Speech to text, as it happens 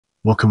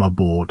Welcome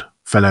aboard,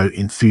 fellow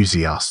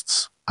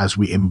enthusiasts, as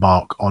we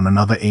embark on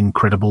another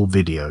incredible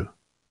video.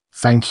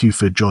 Thank you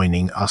for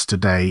joining us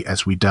today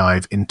as we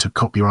dive into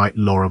copyright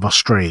law of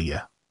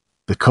Australia.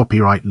 The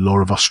copyright law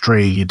of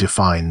Australia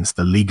defines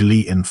the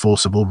legally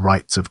enforceable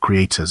rights of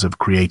creators of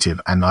creative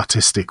and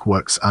artistic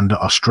works under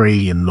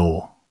Australian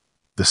law.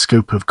 The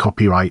scope of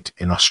copyright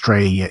in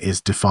Australia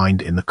is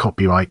defined in the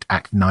Copyright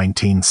Act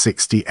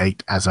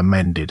 1968 as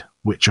amended,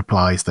 which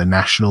applies the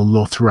national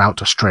law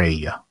throughout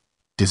Australia.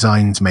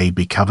 Designs may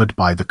be covered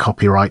by the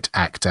Copyright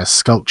Act as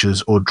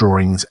sculptures or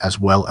drawings as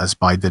well as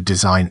by the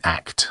Design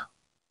Act.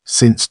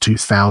 Since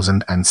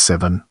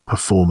 2007,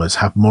 performers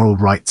have moral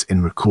rights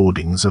in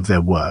recordings of their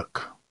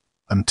work.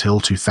 Until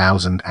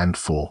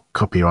 2004,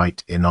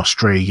 copyright in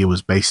Australia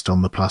was based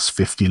on the Plus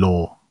 50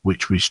 law,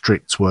 which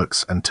restricts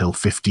works until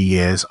 50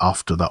 years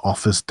after the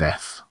author's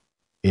death.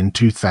 In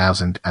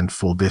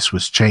 2004 this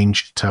was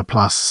changed to a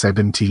Plus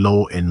 70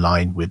 law in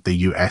line with the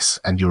US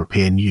and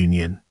European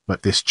Union,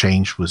 but this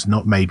change was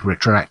not made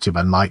retroactive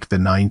unlike the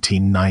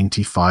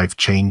 1995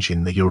 change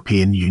in the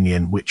European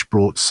Union which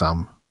brought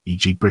some,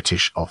 e.g.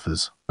 British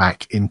authors,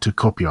 back into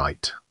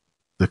copyright.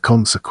 The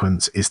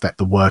consequence is that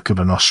the work of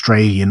an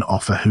Australian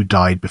author who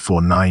died before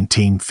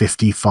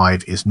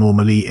 1955 is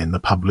normally in the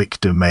public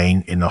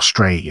domain in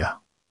Australia.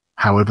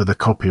 However, the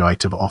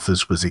copyright of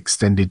authors was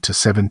extended to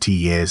 70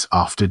 years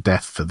after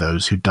death for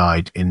those who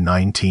died in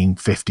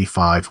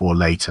 1955 or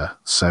later,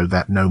 so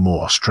that no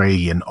more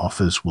Australian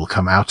authors will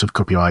come out of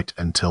copyright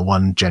until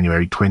 1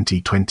 January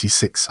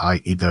 2026,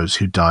 i.e. those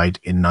who died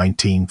in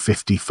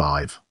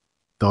 1955.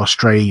 The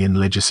Australian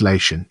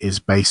legislation is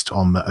based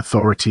on the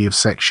authority of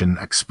Section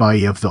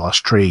XI of the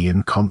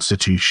Australian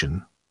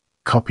Constitution.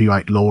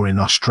 Copyright law in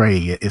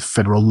Australia is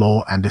federal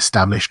law and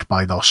established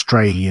by the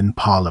Australian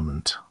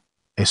Parliament.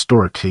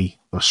 Historically,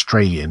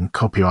 Australian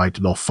copyright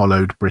law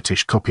followed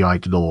British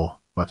copyright law,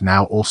 but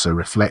now also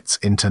reflects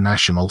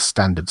international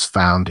standards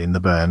found in the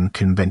Berne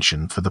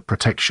Convention for the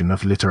Protection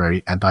of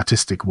Literary and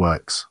Artistic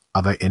Works,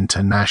 other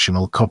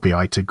international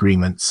copyright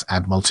agreements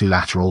and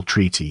multilateral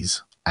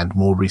treaties, and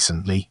more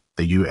recently,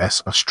 the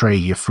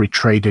US-Australia Free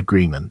Trade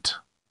Agreement.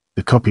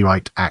 The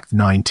Copyright Act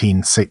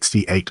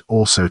 1968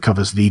 also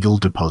covers legal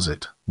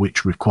deposit,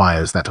 which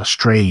requires that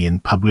Australian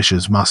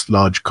publishers must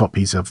lodge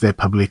copies of their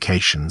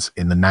publications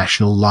in the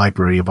National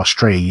Library of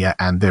Australia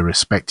and their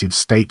respective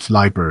state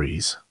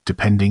libraries,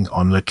 depending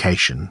on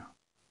location.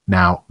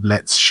 Now,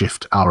 let's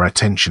shift our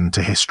attention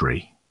to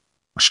history.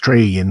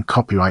 Australian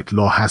copyright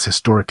law has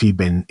historically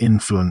been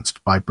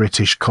influenced by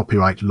British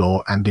copyright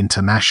law and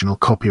international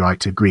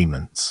copyright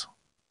agreements.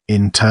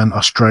 In turn,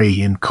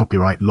 Australian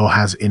copyright law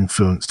has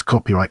influenced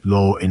copyright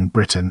law in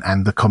Britain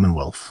and the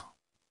Commonwealth.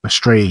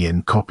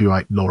 Australian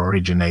copyright law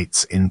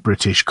originates in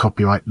British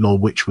copyright law,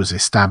 which was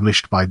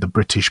established by the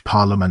British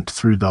Parliament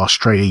through the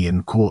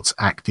Australian Courts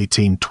Act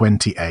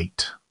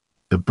 1828.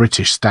 The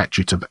British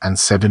Statute of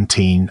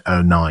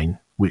 1709,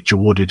 which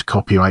awarded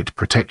copyright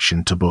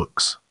protection to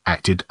books,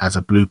 acted as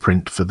a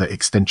blueprint for the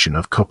extension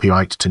of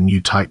copyright to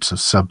new types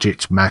of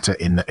subject matter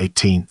in the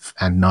 18th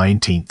and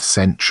 19th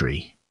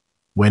century.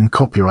 When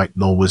copyright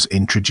law was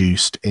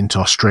introduced into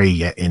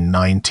Australia in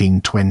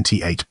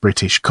 1928,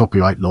 British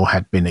copyright law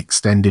had been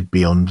extended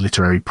beyond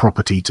literary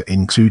property to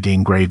include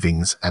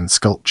engravings and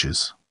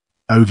sculptures.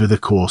 Over the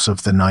course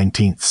of the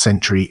 19th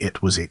century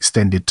it was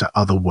extended to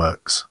other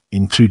works,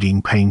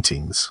 including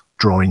paintings,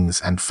 drawings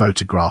and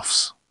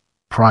photographs.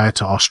 Prior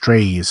to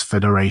Australia's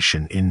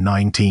federation in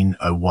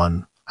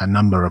 1901, a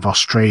number of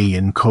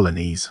Australian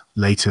colonies,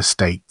 later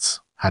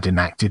states, had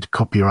enacted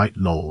copyright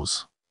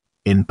laws.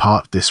 In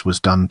part, this was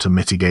done to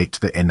mitigate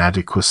the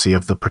inadequacy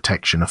of the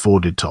protection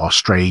afforded to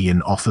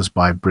Australian authors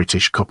by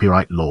British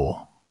copyright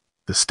law.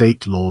 The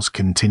state laws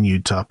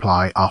continued to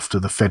apply after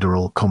the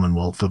Federal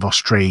Commonwealth of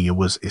Australia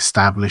was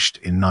established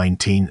in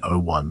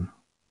 1901.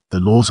 The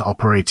laws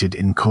operated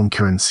in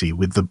concurrency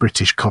with the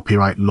British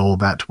copyright law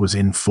that was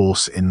in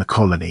force in the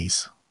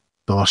colonies.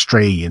 The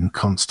Australian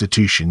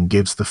Constitution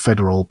gives the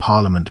Federal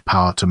Parliament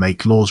power to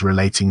make laws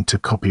relating to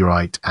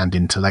copyright and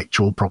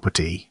intellectual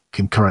property,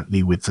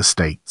 concurrently with the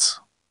states.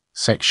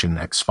 Section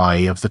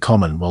XI of the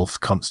Commonwealth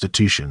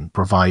Constitution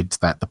provides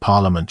that the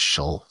Parliament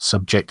shall,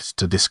 subject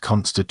to this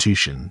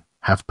Constitution,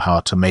 have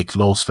power to make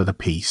laws for the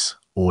peace,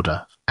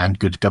 order, and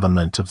good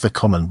government of the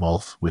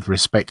Commonwealth with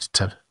respect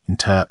to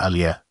inter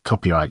alia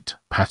copyright,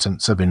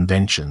 patents of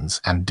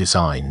inventions and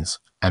designs,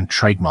 and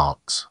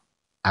trademarks.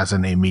 As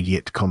an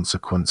immediate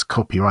consequence,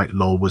 copyright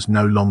law was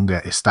no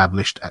longer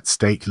established at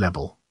state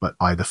level, but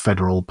by the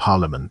Federal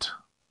Parliament.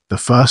 The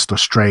first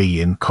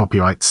Australian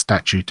copyright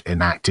statute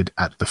enacted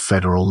at the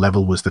federal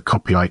level was the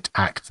Copyright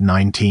Act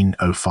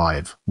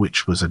 1905,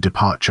 which was a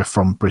departure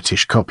from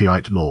British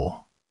copyright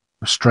law.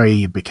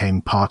 Australia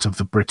became part of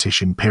the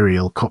British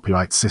imperial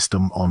copyright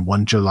system on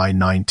 1 July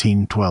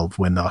 1912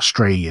 when the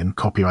Australian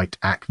Copyright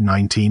Act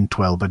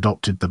 1912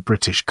 adopted the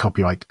British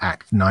Copyright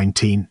Act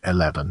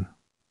 1911.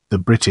 The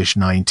British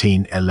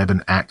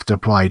 1911 Act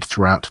applied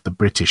throughout the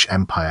British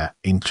Empire,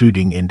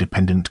 including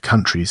independent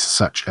countries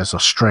such as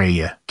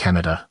Australia,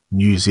 Canada,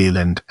 New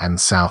Zealand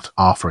and South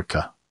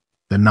Africa.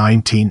 The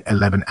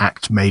 1911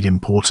 Act made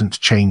important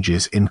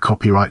changes in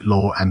copyright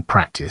law and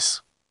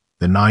practice.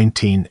 The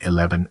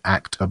 1911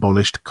 Act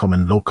abolished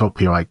common law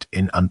copyright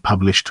in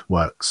unpublished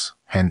works,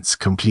 hence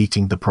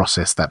completing the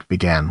process that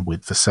began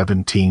with the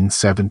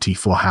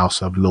 1774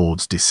 House of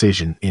Lords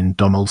decision in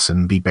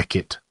Donaldson v.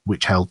 Beckett,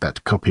 which held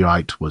that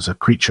copyright was a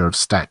creature of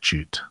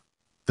statute.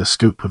 The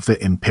scope of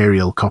the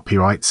imperial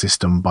copyright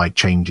system by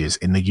changes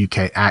in the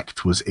UK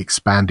Act was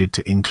expanded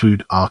to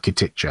include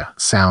architecture,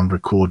 sound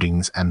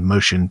recordings and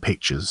motion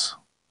pictures.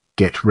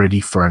 Get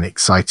ready for an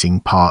exciting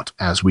part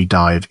as we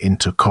dive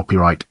into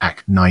Copyright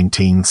Act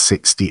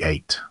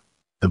 1968.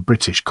 The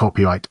British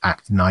Copyright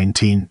Act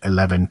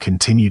 1911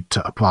 continued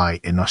to apply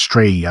in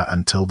Australia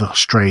until the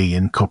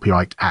Australian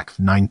Copyright Act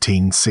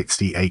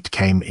 1968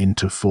 came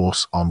into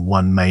force on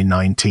 1 May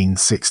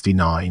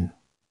 1969.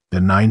 The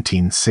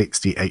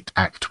 1968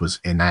 Act was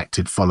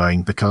enacted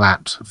following the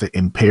collapse of the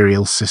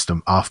imperial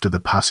system after the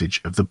passage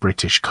of the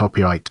British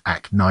Copyright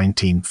Act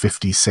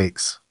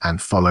 1956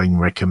 and following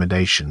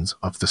recommendations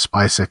of the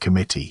Spicer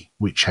Committee,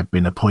 which had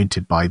been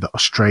appointed by the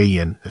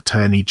Australian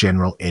Attorney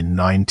General in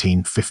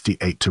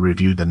 1958 to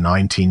review the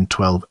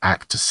 1912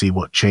 Act to see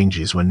what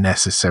changes were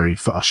necessary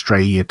for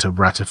Australia to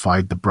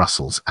ratify the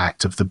Brussels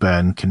Act of the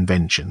Berne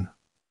Convention.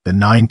 The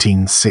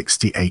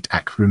 1968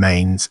 Act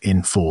remains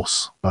in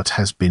force, but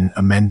has been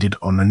amended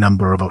on a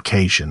number of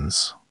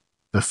occasions.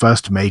 The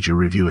first major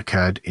review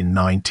occurred in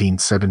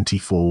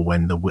 1974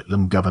 when the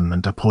Whitlam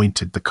government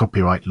appointed the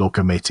Copyright Law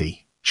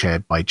Committee,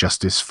 chaired by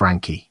Justice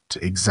Frankie,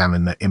 to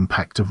examine the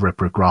impact of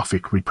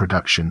reprographic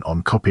reproduction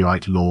on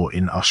copyright law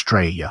in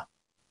Australia.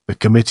 The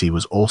committee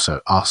was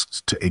also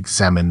asked to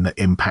examine the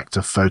impact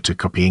of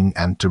photocopying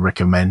and to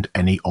recommend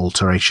any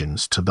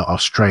alterations to the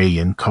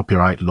Australian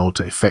copyright law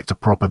to effect a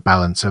proper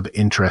balance of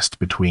interest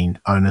between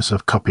owners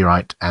of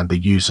copyright and the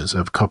users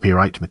of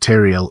copyright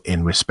material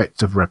in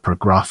respect of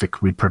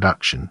reprographic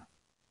reproduction.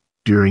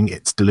 During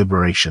its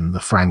deliberation, the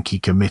Frankie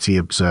Committee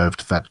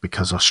observed that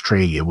because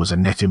Australia was a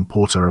net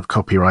importer of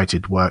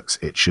copyrighted works,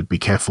 it should be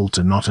careful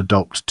to not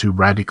adopt too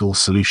radical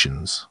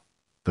solutions.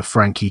 The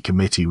Frankie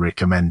Committee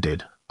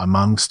recommended,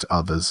 amongst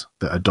others,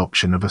 the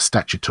adoption of a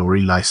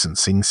statutory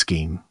licensing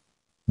scheme.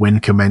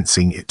 When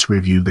commencing its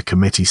review, the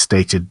committee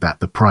stated that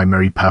the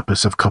primary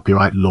purpose of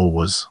copyright law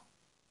was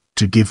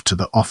to give to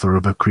the author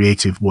of a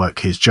creative work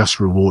his just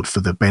reward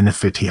for the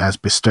benefit he has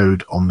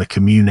bestowed on the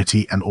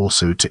community and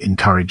also to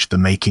encourage the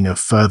making of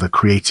further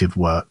creative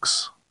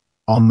works.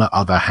 On the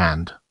other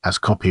hand, as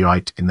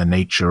copyright in the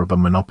nature of a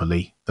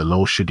monopoly, the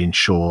law should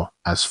ensure,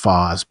 as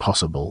far as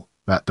possible,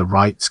 that the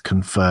rights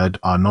conferred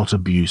are not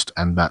abused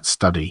and that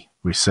study,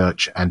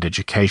 research and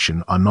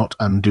education are not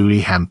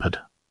unduly hampered.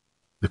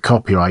 The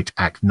Copyright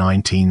Act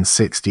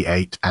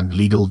 1968 and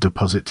legal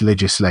deposit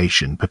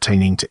legislation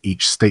pertaining to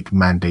each state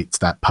mandates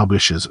that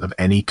publishers of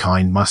any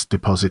kind must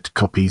deposit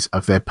copies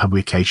of their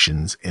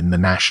publications in the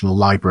National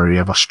Library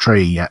of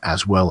Australia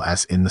as well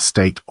as in the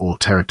state or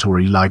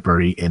territory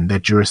library in their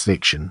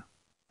jurisdiction.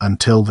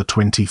 Until the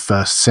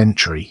 21st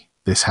century,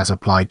 this has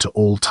applied to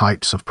all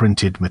types of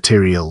printed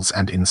materials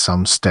and in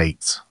some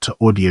states, to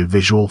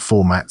audiovisual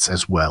formats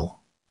as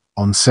well.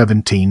 On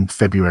 17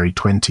 February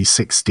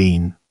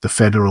 2016, the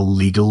federal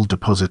legal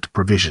deposit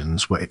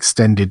provisions were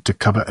extended to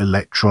cover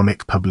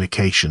electronic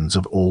publications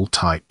of all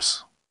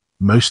types.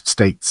 Most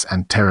states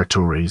and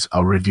territories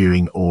are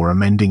reviewing or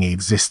amending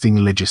existing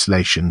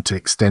legislation to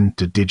extend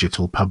to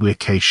digital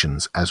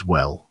publications as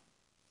well.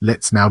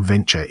 Let's now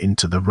venture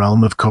into the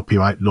realm of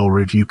Copyright Law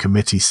Review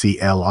Committee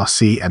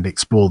CLRC and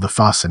explore the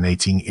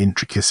fascinating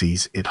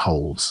intricacies it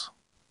holds.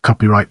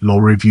 Copyright Law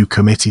Review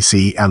Committee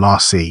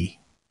CLRC.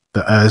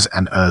 The ERS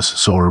and ERS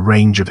saw a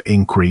range of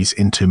inquiries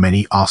into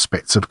many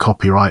aspects of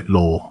copyright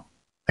law.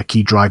 A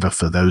key driver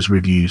for those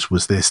reviews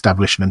was the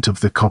establishment of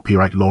the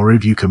Copyright Law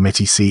Review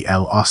Committee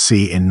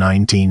CLRC in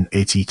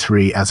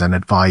 1983 as an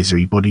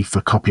advisory body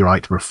for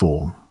copyright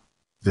reform.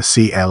 The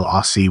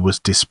CLRC was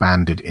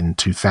disbanded in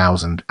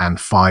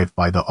 2005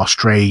 by the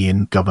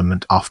Australian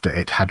government after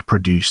it had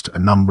produced a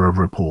number of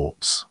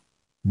reports.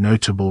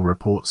 Notable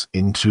reports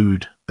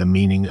include the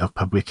meaning of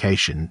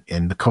publication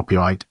in the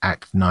Copyright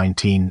Act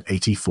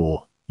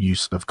 1984,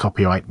 use of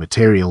copyright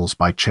materials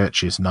by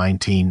churches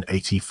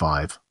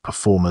 1985,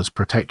 performers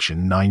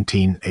protection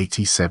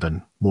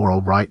 1987,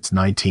 moral rights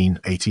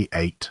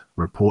 1988,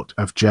 report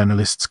of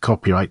journalists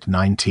copyright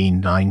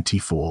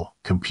 1994,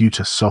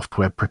 computer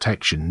software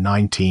protection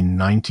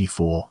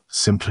 1994,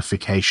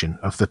 simplification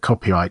of the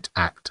Copyright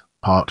Act,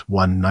 Part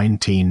 1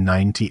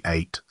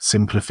 1998,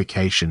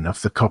 simplification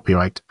of the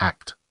Copyright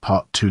Act,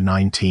 Part 2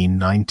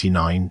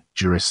 1999,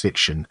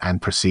 Jurisdiction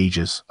and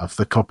Procedures of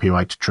the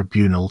Copyright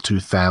Tribunal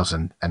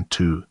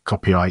 2002,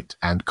 Copyright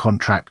and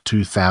Contract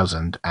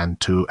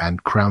 2002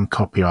 and Crown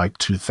Copyright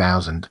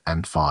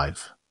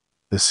 2005.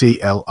 The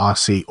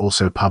CLRC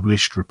also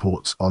published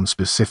reports on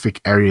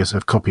specific areas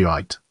of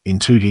copyright,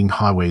 including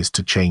highways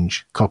to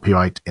change,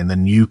 copyright in the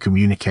new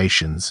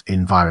communications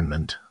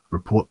environment,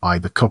 report by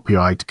the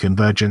Copyright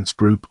Convergence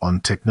Group on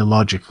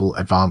Technological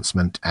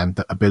Advancement and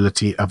the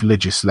Ability of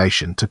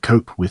Legislation to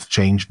Cope with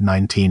Change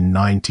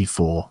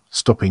 1994,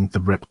 Stopping the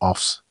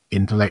Rip-Offs,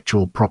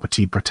 Intellectual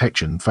Property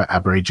Protection for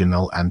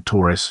Aboriginal and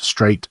Torres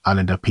Strait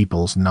Islander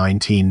Peoples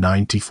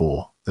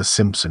 1994, The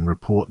Simpson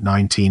Report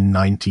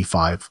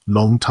 1995,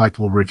 Long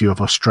Title Review of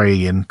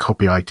Australian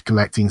Copyright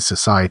Collecting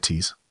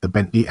Societies, The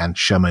Bentley and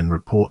Sherman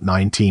Report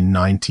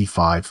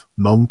 1995,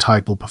 Long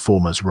Title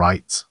Performers'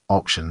 Rights,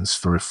 Options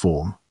for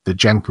Reform, The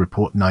Jank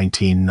Report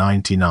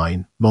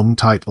 1999, Long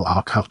Title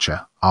Our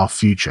Culture, Our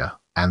Future,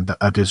 and the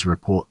Uggers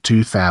Report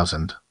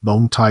 2000,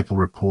 Long Title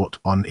Report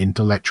on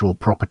Intellectual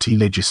Property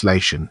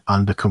Legislation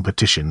under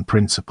Competition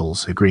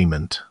Principles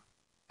Agreement.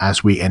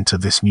 As we enter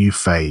this new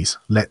phase,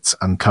 let's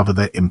uncover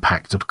the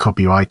impact of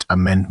Copyright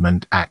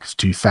Amendment Act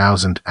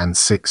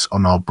 2006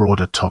 on our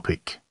broader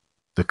topic.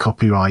 The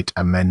Copyright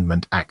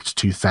Amendment Act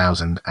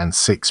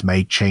 2006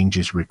 made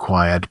changes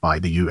required by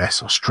the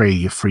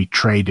US-Australia Free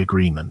Trade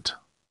Agreement.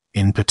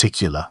 In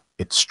particular,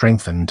 it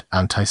strengthened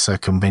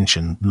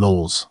anti-circumvention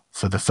laws,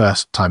 for the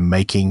first time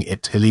making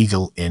it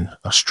illegal in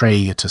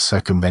Australia to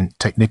circumvent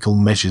technical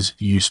measures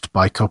used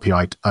by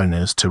copyright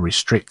owners to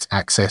restrict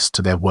access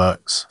to their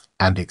works,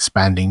 and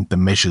expanding the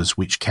measures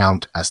which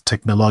count as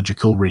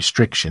technological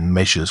restriction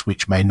measures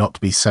which may not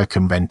be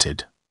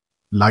circumvented.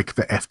 Like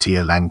the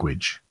FTA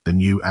language, the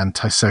new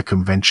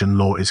anti-circumvention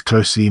law is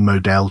closely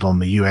modeled on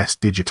the US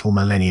Digital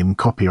Millennium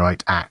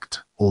Copyright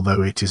Act,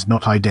 although it is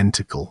not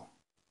identical.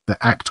 The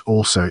Act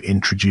also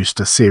introduced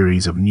a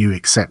series of new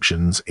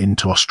exceptions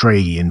into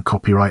Australian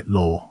copyright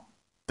law.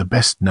 The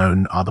best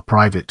known are the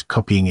private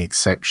copying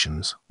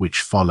exceptions,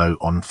 which follow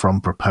on from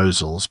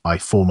proposals by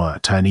former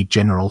Attorney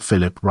General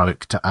Philip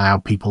Ruddock to allow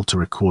people to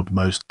record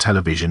most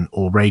television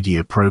or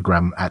radio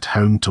program at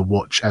home to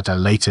watch at a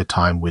later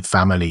time with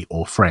family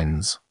or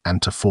friends,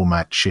 and to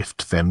format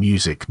shift their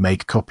music,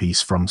 make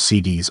copies from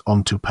CDs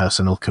onto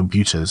personal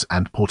computers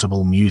and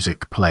portable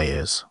music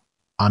players.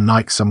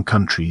 Unlike some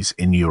countries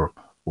in Europe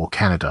or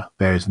Canada,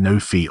 there is no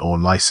fee or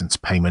license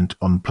payment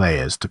on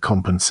players to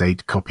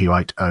compensate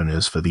copyright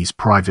owners for these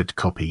private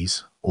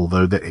copies,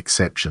 although the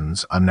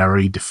exceptions are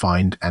narrowly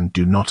defined and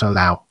do not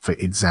allow, for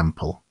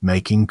example,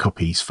 making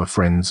copies for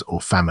friends or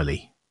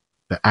family.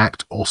 The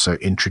Act also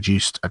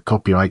introduced a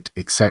copyright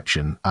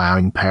exception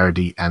allowing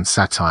parody and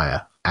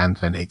satire,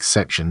 and an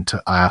exception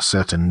to allow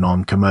certain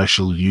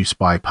non-commercial use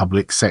by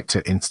public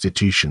sector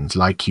institutions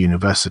like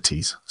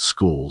universities,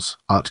 schools,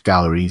 art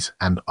galleries,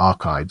 and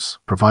archives,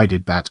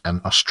 provided that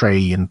an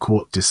Australian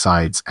court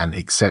decides an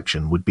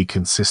exception would be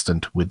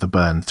consistent with the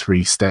Byrne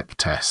three-step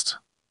test.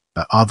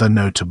 The other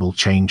notable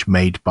change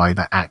made by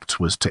the Act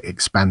was to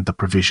expand the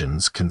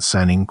provisions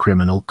concerning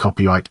criminal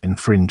copyright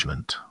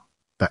infringement.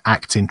 The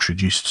Act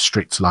introduced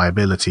strict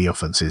liability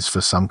offences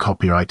for some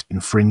copyright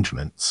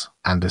infringements,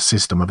 and a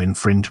system of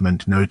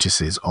infringement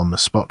notices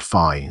on-the-spot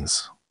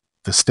fines.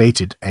 The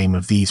stated aim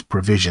of these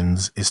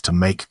provisions is to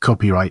make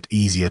copyright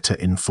easier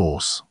to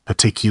enforce,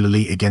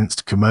 particularly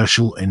against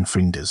commercial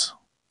infringers.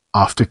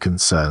 After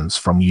concerns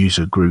from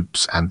user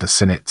groups and the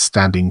Senate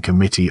Standing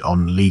Committee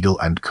on Legal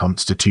and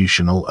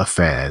Constitutional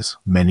Affairs,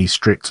 many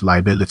strict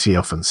liability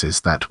offences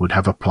that would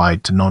have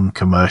applied to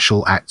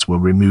non-commercial acts were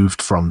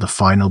removed from the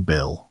final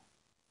bill.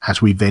 As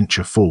we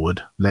venture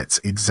forward, let's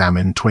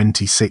examine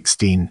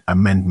 2016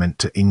 amendment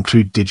to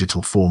include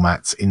digital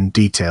formats in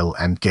detail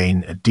and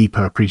gain a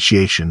deeper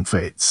appreciation for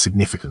its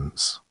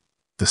significance.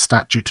 The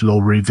Statute Law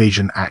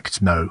Revision Act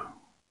No.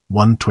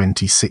 1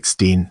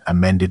 2016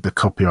 amended the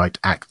Copyright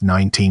Act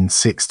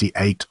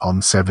 1968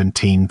 on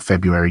 17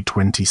 February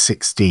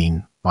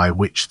 2016, by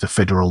which the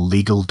federal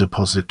legal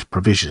deposit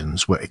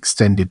provisions were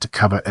extended to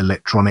cover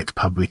electronic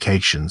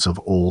publications of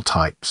all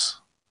types.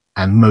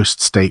 And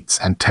most states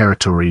and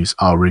territories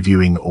are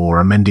reviewing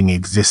or amending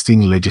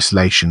existing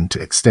legislation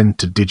to extend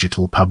to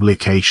digital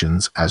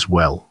publications as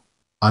well.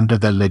 Under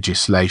the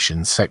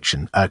legislation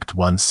section Act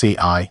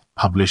 1CI,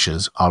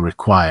 publishers are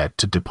required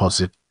to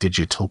deposit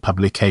digital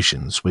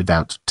publications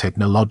without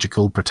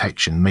technological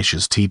protection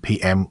measures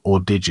 (TPM) or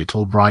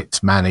digital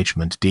rights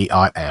management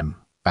 (DRM).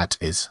 That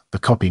is, the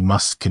copy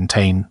must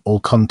contain all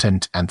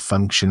content and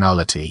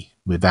functionality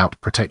without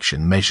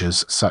protection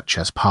measures such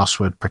as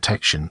password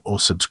protection or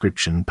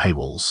subscription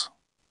paywalls.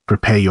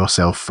 Prepare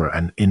yourself for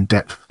an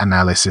in-depth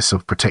analysis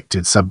of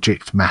protected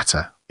subject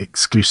matter,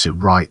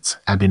 exclusive rights,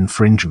 and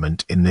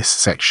infringement in this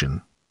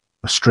section.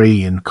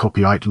 Australian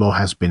copyright law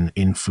has been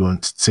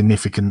influenced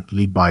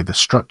significantly by the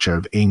structure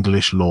of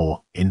English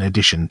law, in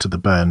addition to the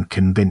Berne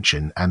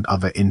Convention and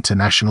other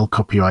international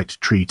copyright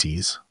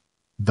treaties.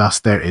 Thus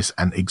there is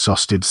an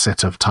exhausted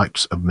set of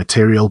types of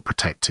material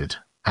protected,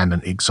 and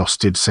an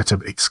exhausted set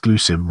of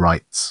exclusive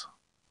rights.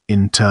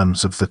 In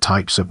terms of the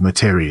types of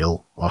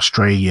material,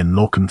 Australian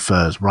law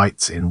confers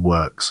rights in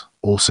works,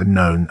 also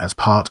known as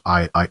Part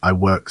II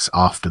works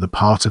after the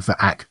part of the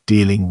Act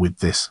dealing with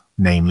this,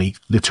 namely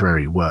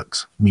literary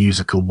works,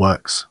 musical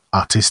works,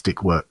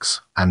 artistic works,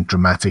 and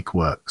dramatic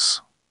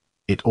works.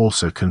 It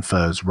also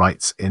confers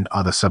rights in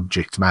other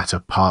subject matter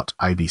Part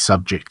IV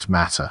subject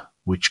matter,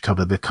 which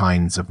cover the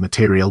kinds of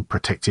material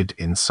protected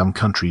in some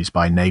countries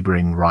by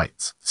neighboring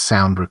rights: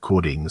 sound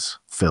recordings,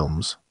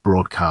 films,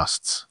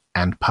 broadcasts,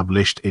 and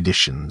published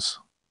editions.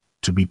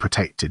 To be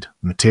protected,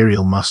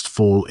 material must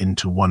fall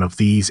into one of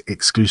these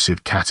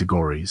exclusive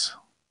categories.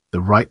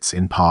 The rights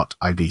in Part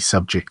IV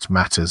subject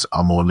matters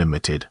are more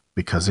limited,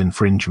 because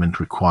infringement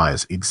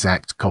requires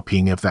exact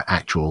copying of the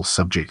actual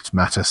subject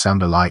matter.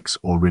 Sound-alikes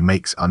or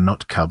remakes are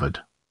not covered.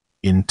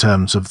 In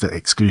terms of the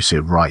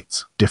exclusive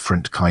rights,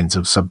 different kinds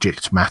of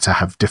subject matter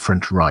have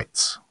different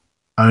rights.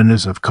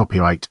 Owners of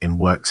copyright in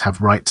works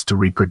have rights to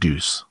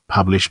reproduce,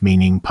 publish,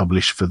 meaning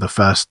publish for the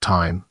first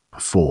time,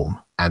 perform,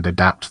 and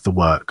adapt the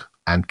work,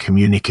 and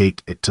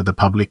communicate it to the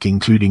public,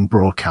 including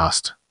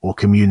broadcast, or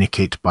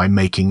communicate by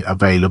making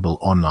available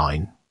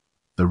online.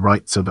 The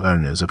rights of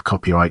owners of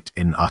copyright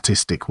in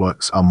artistic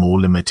works are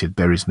more limited.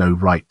 There is no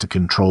right to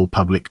control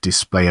public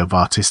display of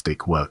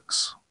artistic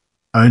works.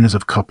 Owners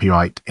of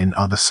copyright in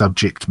other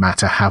subject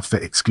matter have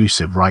the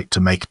exclusive right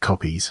to make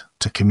copies,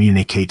 to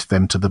communicate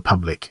them to the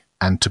public,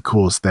 and to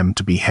cause them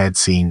to be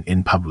seen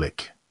in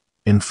public.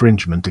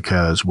 Infringement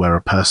occurs where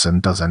a person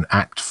does an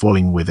act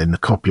falling within the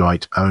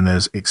copyright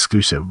owner's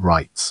exclusive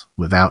rights,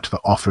 without the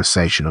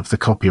authorization of the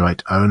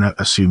copyright owner,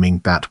 assuming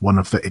that one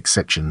of the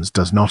exceptions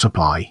does not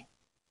apply.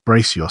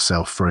 Brace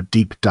yourself for a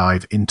deep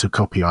dive into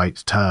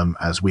copyright term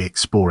as we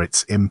explore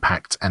its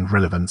impact and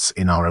relevance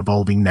in our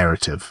evolving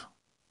narrative.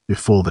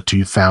 Before the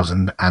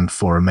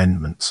 2004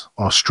 amendments,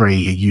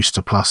 Australia used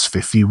a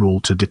 +50 rule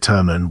to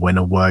determine when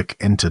a work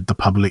entered the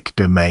public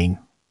domain.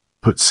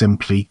 Put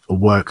simply, a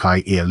work,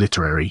 i.e. a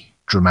literary,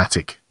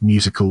 dramatic,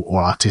 musical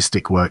or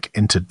artistic work,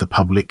 entered the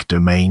public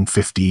domain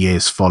 50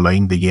 years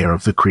following the year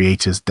of the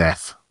creator's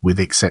death, with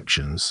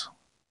exceptions.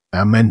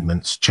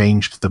 Amendments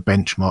changed the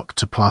benchmark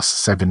to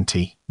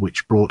 +70,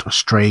 which brought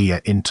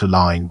Australia into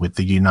line with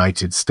the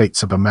United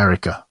States of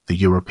America, the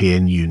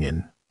European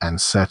Union, and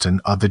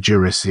certain other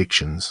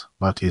jurisdictions,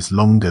 but is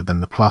longer than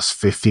the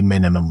 +50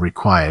 minimum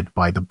required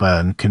by the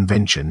Berne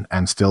Convention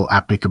and still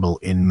applicable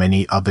in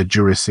many other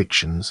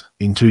jurisdictions,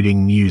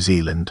 including New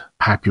Zealand,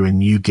 Papua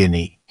New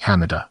Guinea,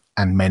 Canada,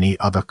 and many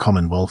other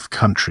Commonwealth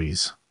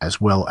countries, as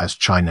well as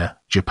China,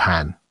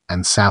 Japan,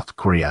 and South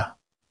Korea.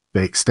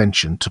 The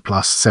extension to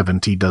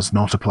 +70 does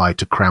not apply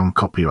to Crown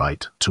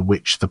copyright, to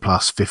which the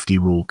 +50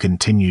 rule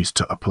continues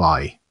to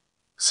apply.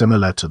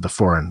 Similar to the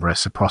foreign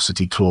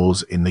reciprocity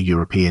clause in the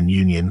European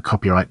Union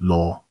copyright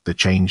law, the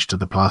change to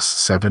the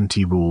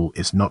 +70 rule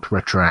is not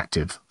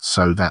retroactive,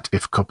 so that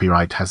if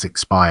copyright has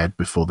expired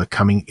before the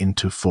coming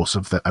into force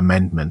of the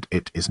amendment,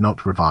 it is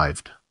not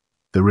revived.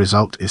 The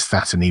result is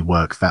that any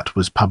work that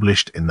was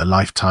published in the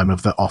lifetime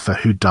of the author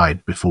who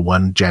died before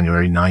 1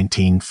 January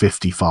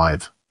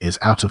 1955 is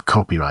out of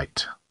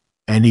copyright.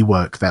 Any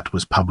work that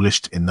was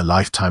published in the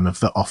lifetime of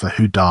the author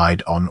who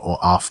died on or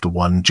after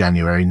 1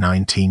 January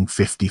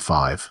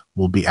 1955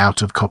 will be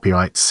out of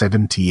copyright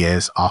 70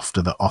 years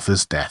after the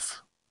author's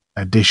death.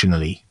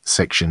 Additionally,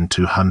 Section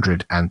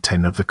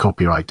 210 of the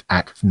Copyright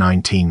Act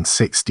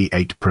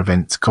 1968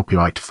 prevents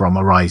copyright from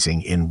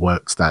arising in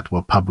works that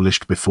were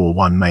published before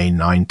 1 May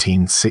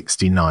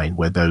 1969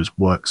 where those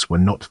works were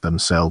not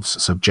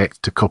themselves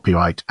subject to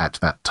copyright at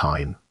that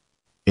time.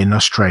 In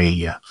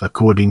Australia,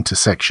 according to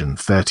Section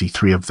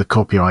 33 of the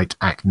Copyright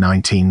Act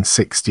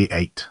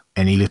 1968,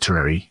 any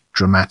literary,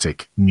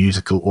 dramatic,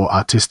 musical or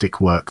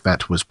artistic work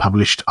that was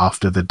published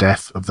after the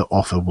death of the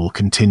author will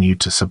continue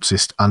to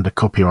subsist under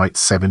copyright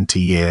 70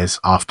 years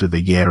after the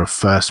year of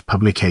first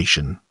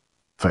publication.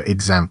 For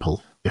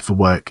example, if a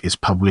work is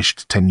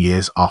published 10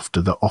 years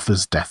after the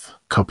author's death,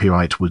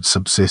 copyright would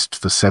subsist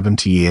for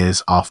 70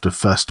 years after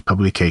first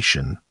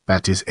publication,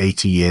 that is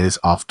 80 years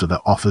after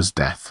the author's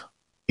death.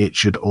 It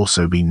should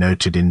also be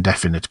noted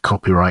indefinite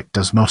copyright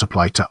does not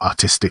apply to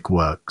artistic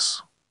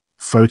works.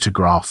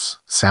 Photographs,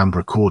 sound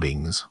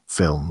recordings,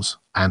 films,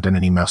 and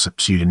anonymous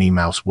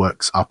pseudonymous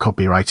works are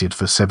copyrighted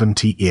for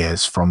 70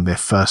 years from their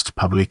first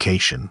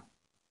publication.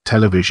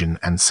 Television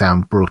and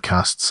sound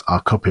broadcasts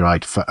are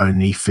copyrighted for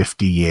only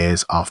 50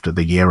 years after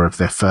the year of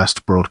their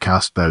first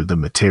broadcast, though the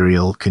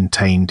material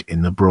contained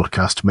in the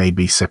broadcast may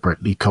be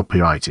separately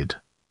copyrighted.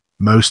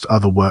 Most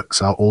other works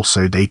are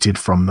also dated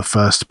from the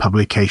first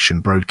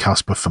publication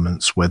broadcast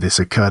performance where this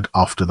occurred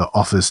after the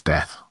author's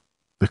death.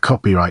 The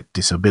Copyright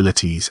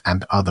Disabilities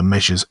and Other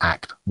Measures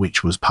Act,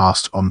 which was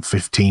passed on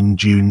 15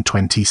 June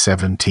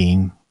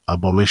 2017,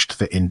 abolished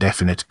the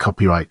indefinite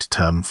copyright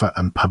term for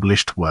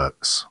unpublished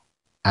works.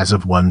 As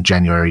of 1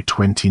 January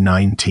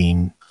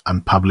 2019,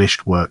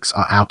 unpublished works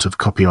are out of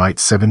copyright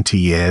 70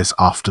 years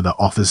after the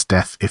author's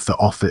death if the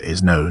author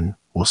is known,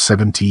 or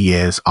 70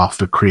 years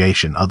after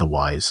creation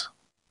otherwise.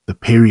 The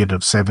period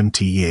of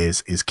 70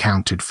 years is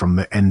counted from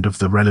the end of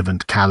the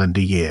relevant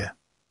calendar year.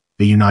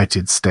 The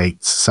United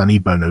States Sonny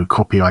Bono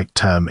Copyright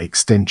Term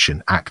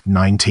Extension Act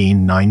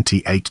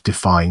 1998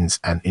 defines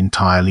an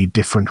entirely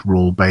different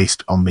rule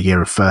based on the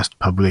year of first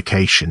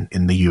publication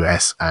in the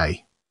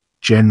USA.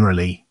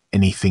 Generally,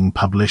 anything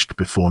published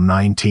before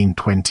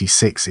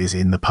 1926 is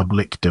in the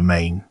public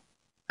domain.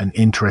 An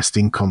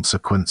interesting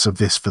consequence of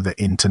this for the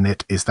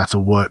internet is that a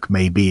work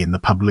may be in the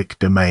public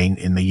domain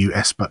in the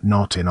US but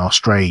not in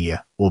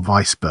Australia, or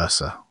vice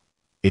versa.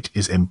 It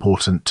is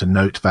important to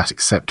note that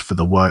except for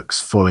the works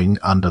falling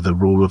under the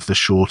rule of the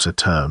shorter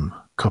term,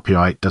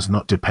 copyright does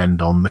not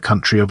depend on the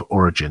country of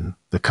origin,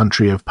 the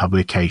country of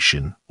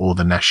publication, or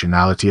the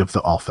nationality of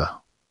the author.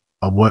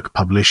 A work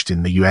published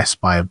in the US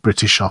by a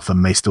British author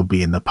may still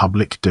be in the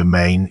public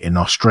domain in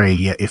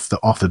Australia if the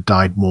author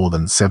died more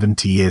than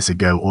 70 years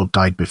ago or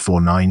died before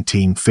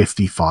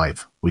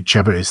 1955,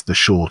 whichever is the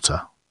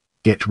shorter.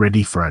 Get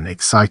ready for an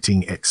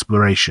exciting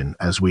exploration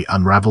as we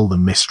unravel the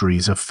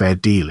mysteries of fair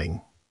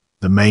dealing.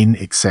 The main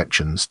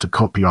exceptions to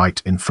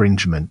copyright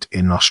infringement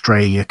in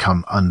Australia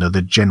come under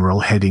the general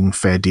heading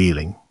fair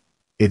dealing.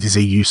 It is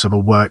a use of a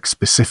work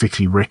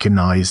specifically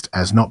recognised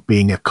as not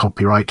being a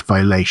copyright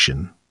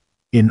violation.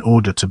 In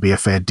order to be a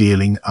fair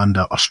dealing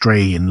under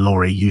Australian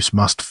law, a use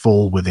must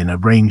fall within a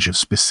range of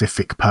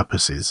specific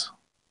purposes.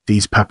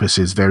 These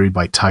purposes vary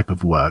by type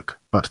of work,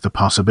 but the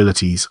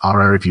possibilities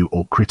are a review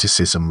or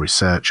criticism,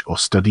 research or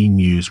study,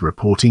 news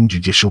reporting,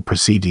 judicial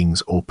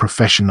proceedings or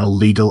professional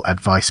legal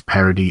advice,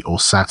 parody or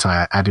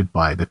satire added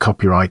by the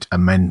Copyright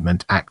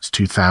Amendment Act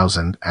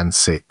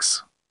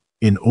 2006.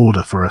 In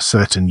order for a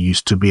certain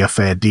use to be a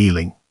fair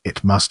dealing,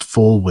 it must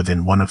fall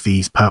within one of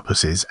these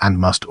purposes and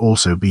must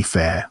also be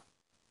fair.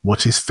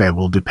 What is fair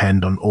will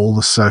depend on all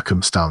the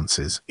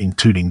circumstances,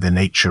 including the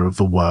nature of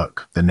the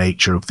work, the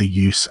nature of the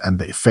use, and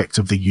the effect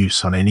of the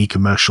use on any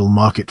commercial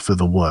market for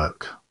the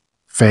work.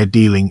 Fair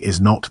dealing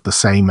is not the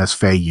same as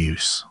fair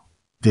use.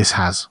 This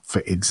has,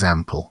 for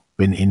example,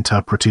 been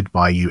interpreted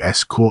by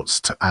US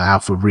courts to allow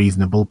for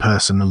reasonable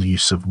personal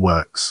use of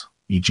works,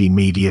 e.g.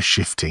 media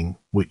shifting,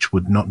 which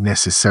would not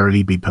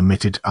necessarily be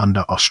permitted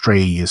under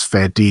Australia's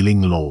fair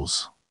dealing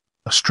laws.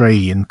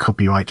 Australian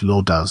copyright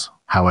law does,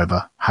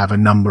 however, have a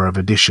number of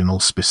additional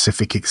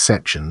specific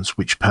exceptions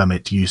which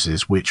permit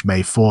uses which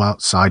may fall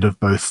outside of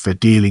both fair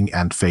dealing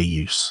and fair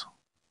use.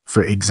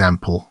 For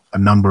example, a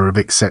number of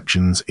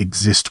exceptions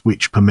exist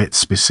which permit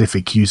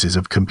specific uses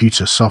of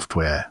computer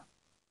software.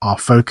 Our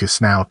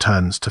focus now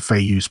turns to fair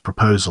use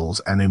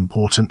proposals, an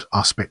important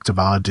aspect of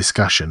our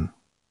discussion.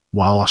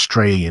 While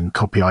Australian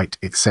copyright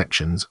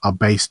exceptions are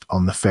based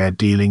on the fair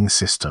dealing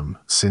system,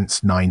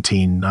 since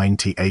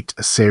 1998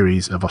 a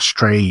series of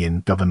Australian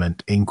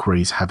government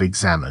inquiries have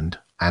examined,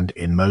 and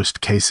in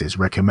most cases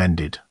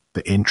recommended,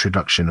 the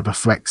introduction of a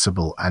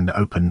flexible and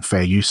open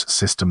fair use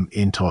system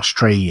into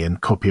Australian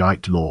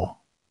copyright law.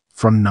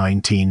 From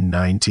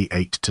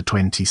 1998 to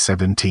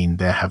 2017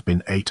 there have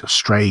been 8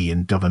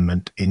 Australian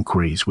government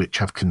inquiries which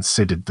have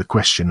considered the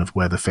question of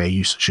whether fair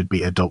use should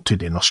be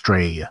adopted in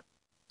Australia.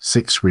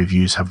 6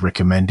 reviews have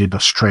recommended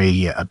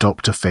Australia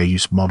adopt a fair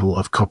use model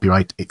of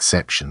copyright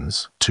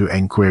exceptions, 2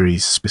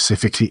 inquiries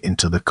specifically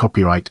into the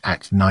Copyright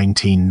Act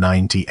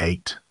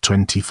 1998,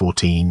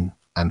 2014,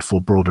 and 4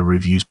 broader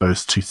reviews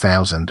both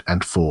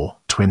 2004,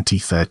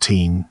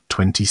 2013,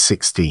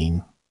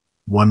 2016.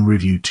 1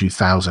 review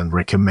 2000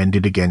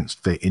 recommended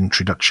against the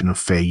introduction of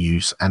fair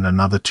use, and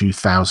another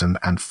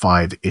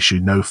 2005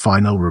 issued no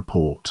final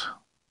report.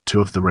 2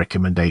 of the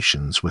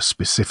recommendations were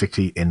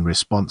specifically in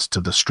response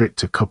to the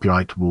stricter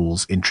copyright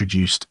rules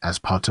introduced as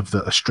part of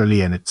the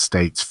Australia-United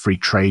States Free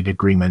Trade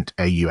Agreement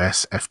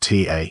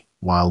AUSFTA,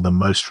 while the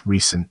most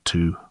recent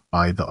 2,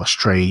 by the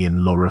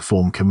Australian Law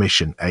Reform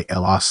Commission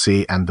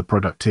ALRC and the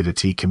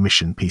Productivity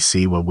Commission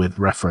PC, were with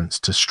reference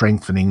to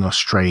strengthening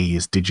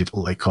Australia's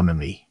digital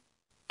economy.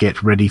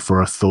 Get ready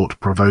for a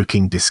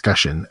thought-provoking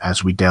discussion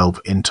as we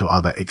delve into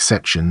other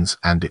exceptions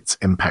and its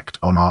impact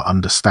on our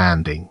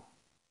understanding.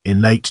 In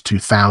late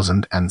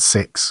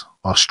 2006,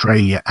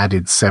 Australia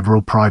added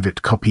several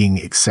private copying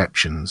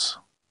exceptions.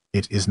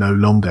 It is no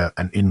longer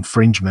an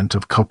infringement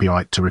of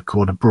copyright to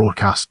record a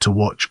broadcast to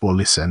watch or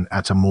listen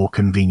at a more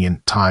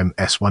convenient time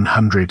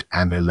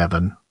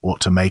S111, or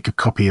to make a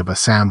copy of a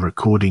sound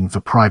recording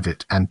for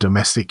private and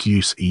domestic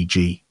use,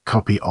 e.g.,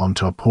 copy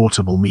onto a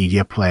portable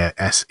media player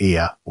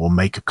SEA, or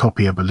make a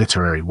copy of a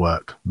literary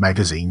work,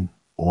 magazine,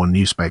 or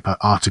newspaper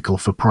article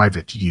for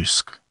private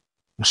use.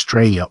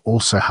 Australia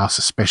also has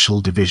a special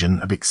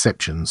division of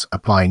exceptions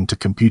applying to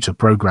computer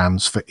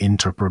programs for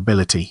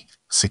interoperability,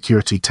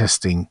 security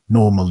testing,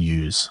 normal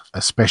use,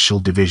 a special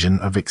division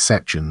of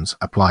exceptions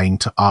applying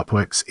to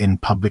artworks in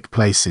public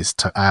places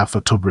to allow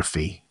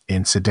photography,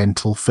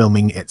 incidental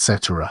filming,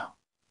 etc.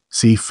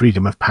 See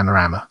Freedom of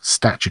Panorama,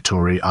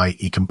 statutory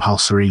i.e.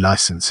 compulsory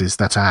licenses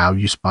that allow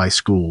use by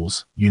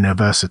schools,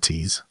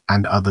 universities,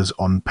 and others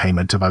on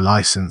payment of a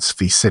license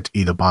fee set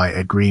either by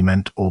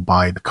agreement or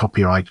by the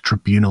Copyright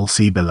Tribunal,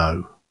 see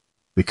below.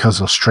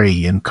 Because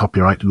Australian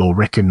copyright law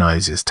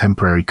recognises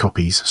temporary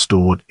copies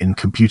stored in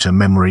computer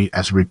memory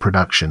as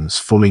reproductions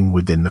falling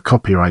within the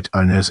copyright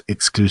owner's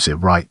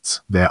exclusive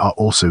rights, there are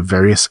also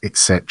various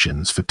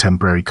exceptions for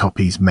temporary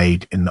copies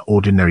made in the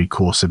ordinary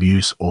course of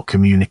use or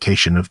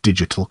communication of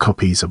digital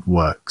copies of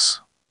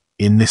works.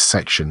 In this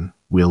section,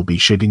 we'll be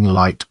shedding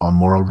light on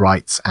moral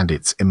rights and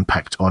its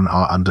impact on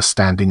our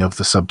understanding of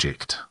the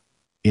subject.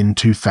 In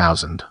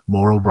 2000,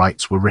 moral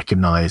rights were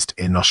recognised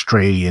in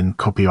Australian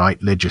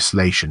copyright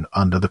legislation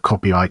under the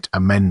Copyright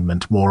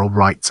Amendment Moral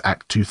Rights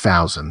Act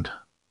 2000.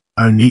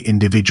 Only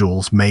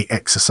individuals may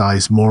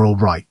exercise moral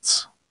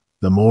rights.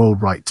 The moral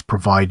rights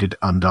provided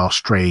under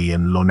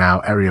Australian law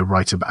now are a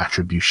right of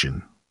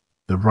attribution.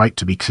 The right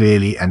to be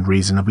clearly and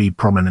reasonably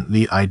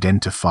prominently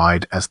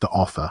identified as the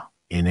author,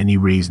 in any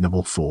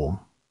reasonable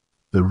form.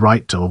 The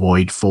right to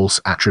avoid false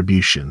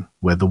attribution,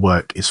 where the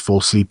work is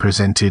falsely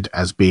presented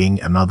as being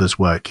another's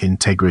work.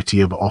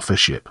 Integrity of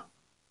authorship.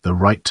 The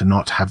right to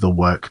not have the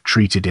work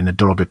treated in a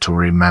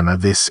derogatory manner.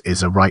 This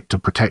is a right to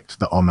protect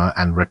the honour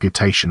and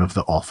reputation of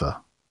the author.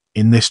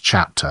 In this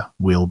chapter,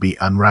 we'll be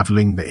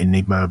unravelling the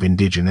enigma of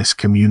Indigenous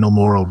communal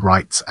moral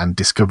rights and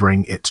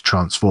discovering its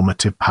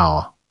transformative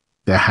power.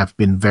 There have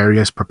been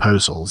various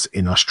proposals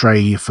in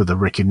Australia for the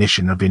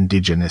recognition of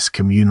Indigenous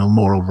communal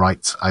moral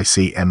rights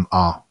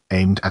 (ICMR),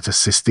 aimed at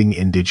assisting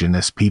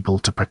Indigenous people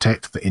to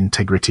protect the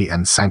integrity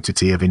and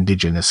sanctity of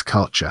Indigenous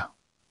culture.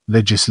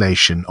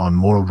 Legislation on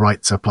moral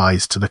rights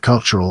applies to the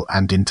cultural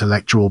and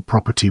intellectual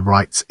property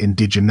rights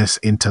Indigenous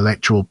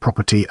intellectual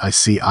property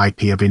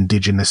 (ICIP) of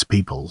Indigenous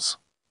peoples.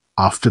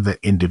 After the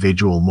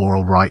individual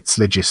moral rights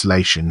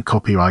legislation,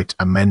 Copyright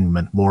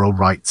Amendment Moral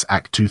Rights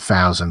Act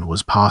 2000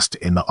 was passed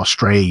in the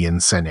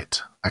Australian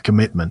Senate. A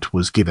commitment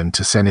was given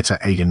to Senator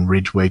Aidan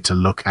Ridgway to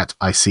look at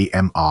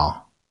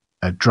ICMR.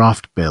 A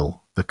draft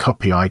bill, the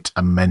Copyright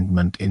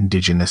Amendment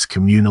Indigenous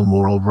Communal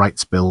Moral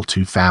Rights Bill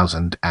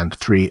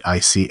 2003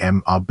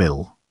 ICMR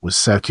Bill, was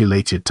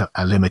circulated to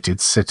a limited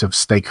set of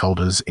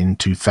stakeholders in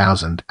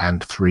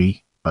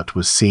 2003. But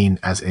was seen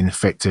as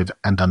ineffective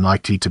and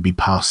unlikely to be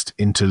passed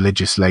into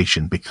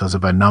legislation because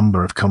of a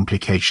number of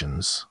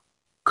complications.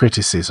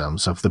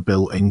 Criticisms of the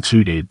bill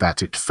included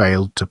that it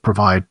failed to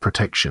provide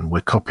protection where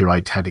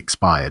copyright had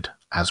expired,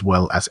 as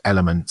well as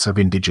elements of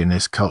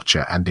Indigenous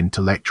culture and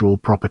intellectual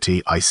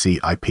property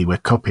 (ICIP) where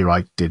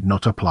copyright did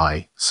not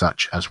apply,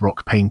 such as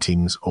rock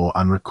paintings or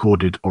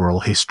unrecorded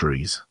oral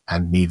histories,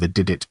 and neither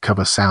did it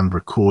cover sound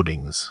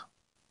recordings.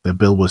 The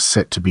bill was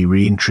set to be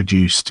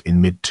reintroduced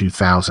in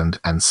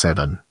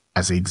mid-2007,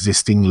 as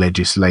existing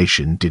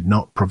legislation did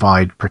not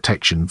provide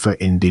protection for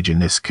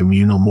Indigenous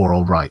communal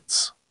moral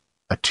rights.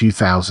 A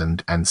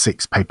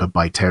 2006 paper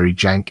by Terry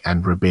Jank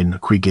and Robin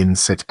Quiggin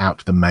set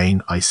out the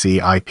main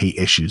ICIP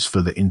issues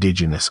for the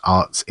Indigenous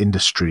arts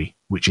industry,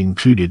 which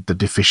included the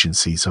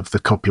deficiencies of the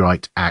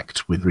Copyright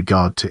Act with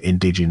regard to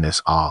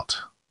Indigenous art.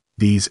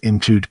 These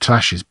include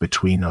clashes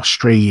between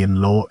Australian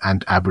law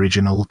and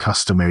Aboriginal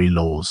customary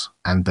laws,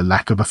 and the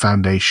lack of a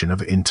foundation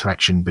of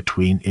interaction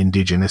between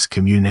Indigenous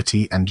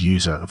community and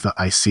user of the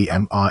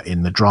ICMR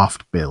in the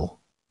draft bill.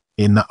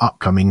 In the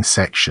upcoming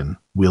section,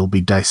 we'll be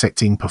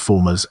dissecting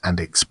performers and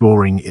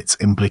exploring its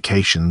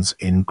implications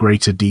in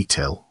greater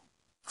detail.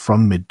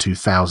 From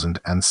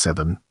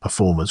mid-2007,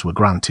 performers were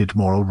granted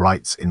moral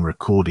rights in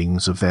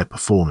recordings of their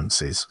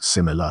performances,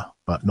 similar,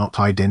 but not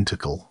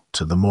identical,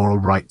 to the moral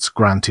rights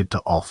granted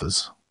to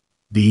authors.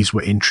 These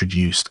were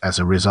introduced as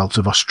a result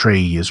of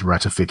Australia's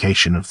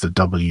ratification of the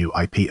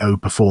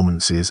WIPO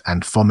Performances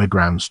and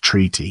Phonograms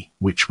Treaty,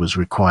 which was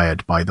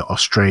required by the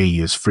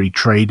Australia's Free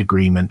Trade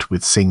Agreement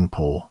with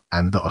Singapore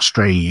and the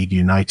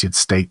Australia-United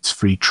States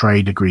Free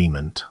Trade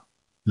Agreement.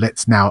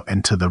 Let's now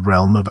enter the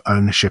realm of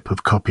ownership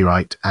of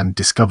copyright and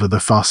discover the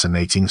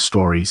fascinating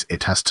stories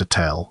it has to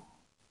tell.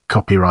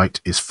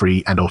 Copyright is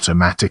free and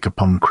automatic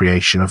upon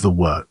creation of the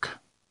work.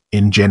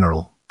 In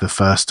general, the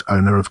first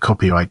owner of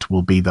copyright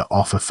will be the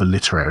author for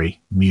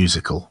literary,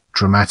 musical,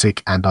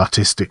 dramatic and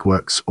artistic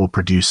works, or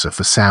producer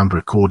for sound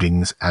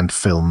recordings and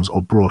films,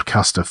 or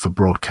broadcaster for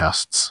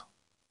broadcasts.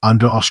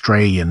 Under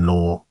Australian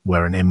law,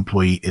 where an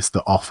employee is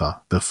the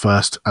author, the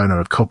first owner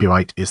of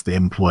copyright is the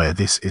employer.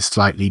 This is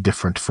slightly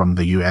different from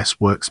the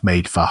US works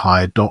made for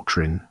hire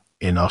doctrine.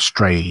 In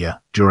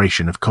Australia,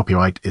 duration of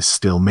copyright is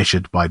still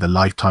measured by the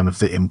lifetime of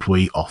the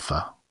employee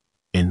author.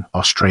 In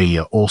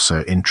Australia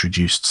also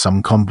introduced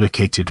some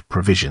complicated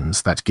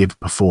provisions that give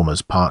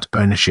performers part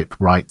ownership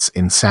rights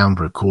in sound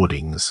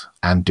recordings,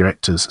 and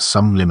directors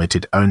some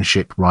limited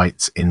ownership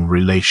rights in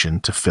relation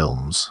to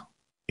films.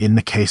 In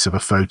the case of a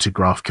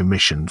photograph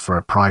commissioned for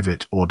a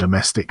private or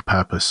domestic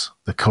purpose,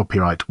 the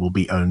copyright will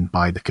be owned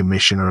by the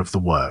commissioner of the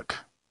work.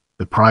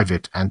 The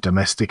private and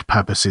domestic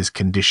purposes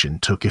condition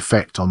took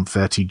effect on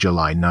 30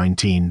 July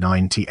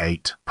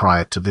 1998.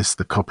 Prior to this,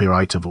 the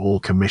copyright of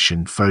all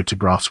commissioned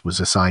photographs was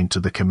assigned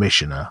to the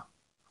commissioner.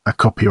 A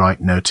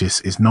copyright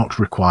notice is not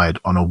required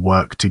on a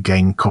work to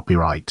gain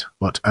copyright,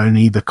 but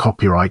only the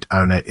copyright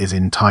owner is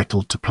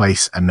entitled to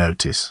place a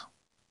notice.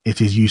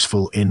 It is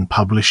useful in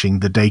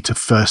publishing the date of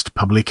first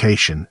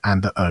publication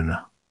and the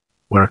owner.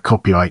 Where a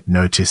copyright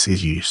notice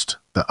is used,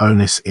 the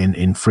onus in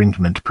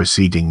infringement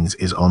proceedings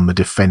is on the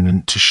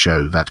defendant to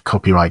show that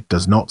copyright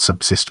does not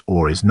subsist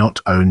or is not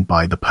owned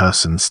by the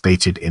person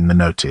stated in the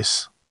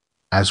notice.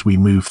 As we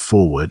move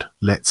forward,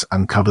 let's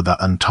uncover the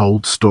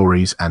untold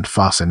stories and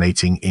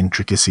fascinating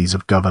intricacies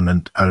of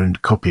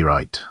government-owned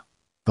copyright.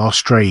 The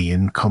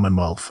Australian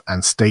Commonwealth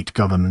and state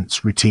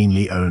governments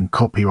routinely own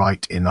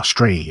copyright in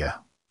Australia.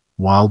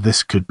 While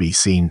this could be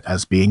seen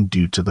as being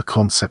due to the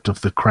concept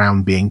of the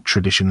crown being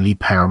traditionally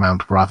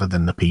paramount rather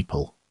than the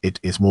people, it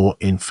is more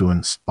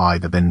influenced by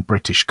the then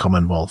British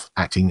Commonwealth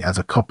acting as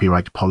a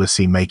copyright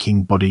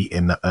policy-making body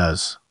in the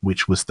ERS,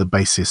 which was the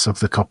basis of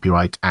the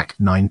Copyright Act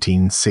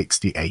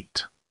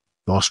 1968.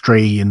 The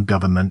Australian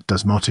government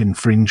does not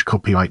infringe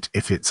copyright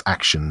if its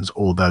actions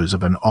or those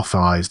of an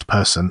authorised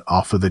person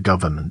are for the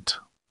government.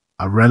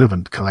 A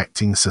relevant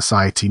collecting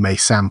society may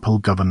sample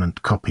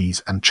government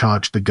copies and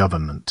charge the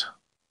government.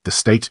 The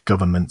state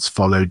governments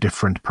follow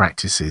different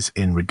practices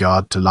in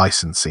regard to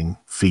licensing,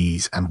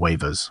 fees and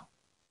waivers.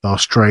 The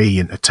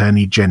Australian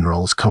Attorney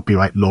General's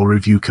Copyright Law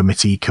Review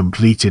Committee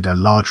completed a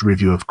large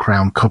review of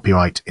Crown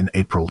copyright in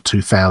April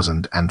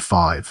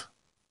 2005.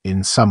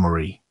 In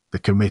summary, the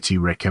committee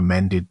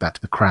recommended that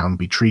the Crown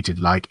be treated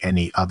like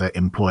any other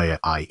employer,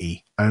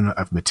 i.e., owner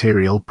of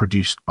material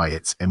produced by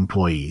its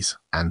employees,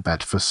 and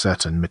that for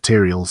certain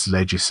materials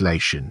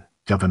legislation,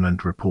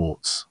 government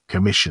reports,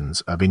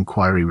 commissions of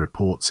inquiry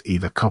reports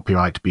either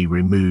copyright be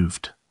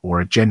removed, or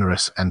a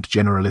generous and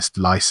generalist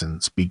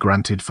license be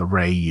granted for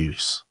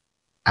reuse.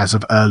 As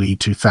of early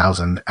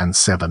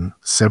 2007,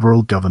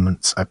 several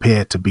governments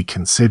appear to be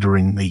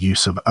considering the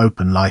use of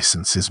open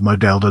licenses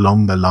modelled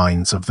along the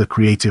lines of the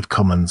Creative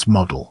Commons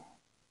model.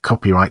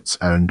 Copyrights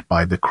owned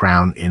by the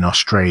Crown in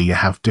Australia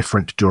have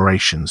different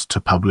durations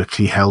to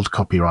publicly held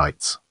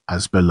copyrights,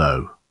 as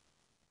below.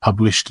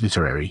 Published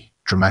literary,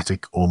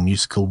 dramatic or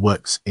musical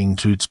works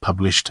includes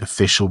published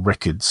official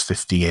records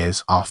 50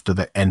 years after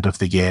the end of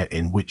the year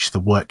in which the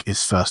work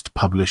is first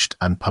published.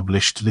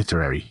 Unpublished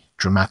literary,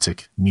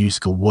 dramatic,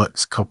 musical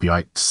works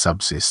copyright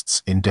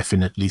subsists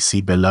indefinitely.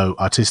 See below.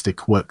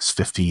 Artistic works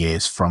 50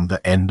 years from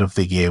the end of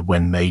the year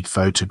when made.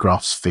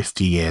 Photographs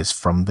 50 years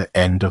from the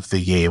end of the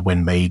year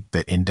when made.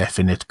 The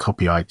indefinite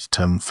copyright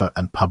term for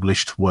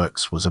unpublished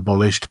works was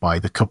abolished by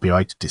the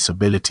Copyright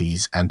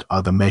Disabilities and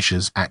Other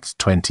Measures Act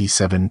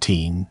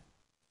 2017.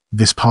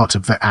 This part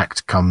of the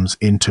Act comes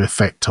into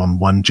effect on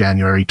 1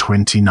 January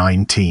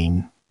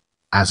 2019.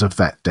 As of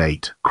that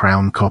date,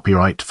 Crown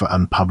copyright for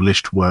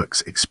unpublished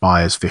works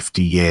expires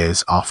 50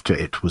 years after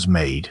it was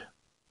made.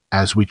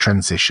 As we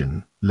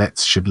transition,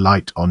 let's shed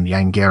light on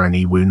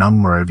Yangarani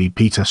Wunungmara v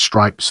Peter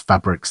Stripes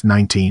Fabrics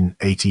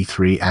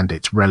 1983 and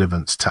its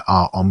relevance to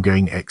our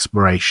ongoing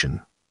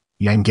exploration.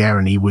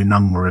 Yangarani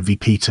Wunungmara v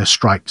Peter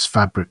Stripes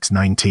Fabrics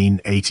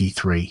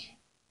 1983.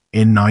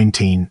 In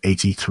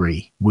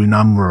 1983,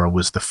 Wunungmara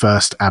was the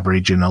first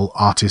Aboriginal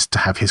artist to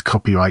have his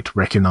copyright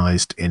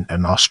recognised in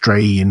an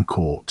Australian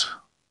court.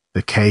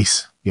 The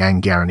case,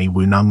 Yangarani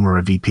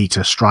Wunungmara v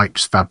Peter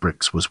Stripes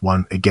Fabrics, was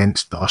won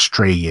against the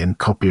Australian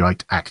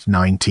Copyright Act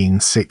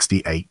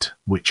 1968,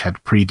 which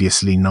had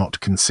previously not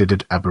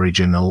considered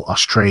Aboriginal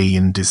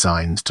Australian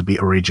designs to be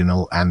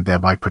original and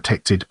thereby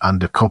protected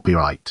under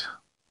copyright.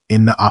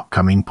 In the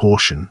upcoming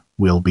portion,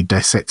 we'll be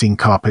dissecting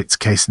Carpet's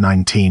Case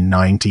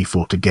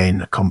 1994 to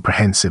gain a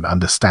comprehensive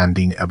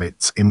understanding of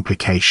its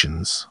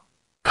implications.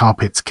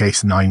 Carpet's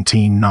Case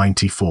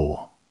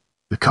 1994.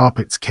 The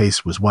Carpet's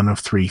case was one of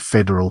 3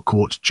 federal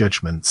court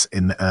judgments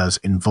in the ERS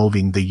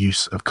involving the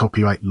use of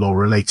copyright law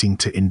relating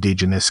to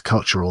Indigenous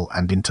cultural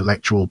and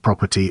intellectual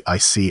property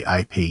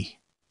 (ICIP).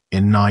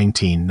 In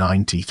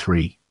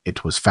 1993,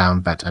 it was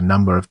found that a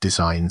number of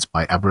designs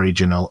by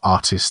Aboriginal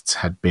artists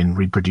had been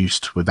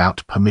reproduced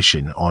without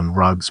permission on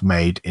rugs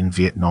made in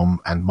Vietnam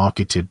and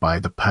marketed by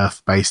the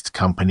Perth-based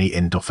company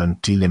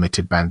Indofanti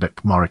Limited.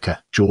 Bandak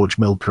Morika, George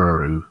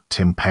Milpuraru,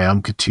 Tim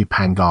Paumkatu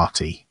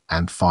Pangati,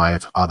 and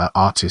 5 other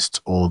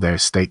artists or their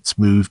estates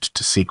moved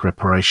to seek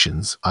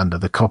reparations under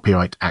the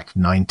Copyright Act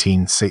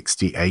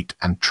 1968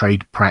 and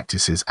Trade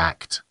Practices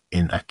Act,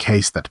 in a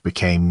case that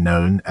became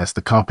known as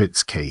the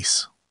Carpet's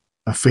Case.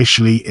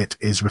 Officially it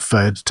is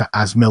referred to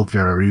as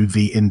Milpuraru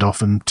v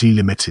Indofanti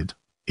Limited.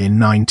 In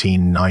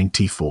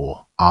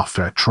 1994,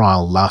 after a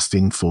trial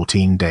lasting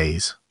 14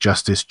 days,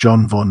 Justice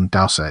John Von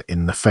Dowser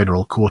in the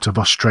Federal Court of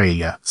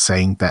Australia,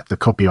 saying that the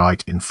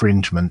copyright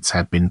infringements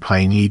had been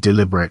plainly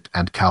deliberate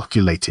and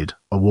calculated,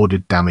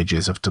 awarded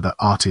damages to the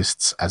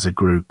artists as a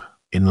group,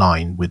 in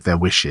line with their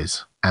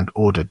wishes, and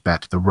ordered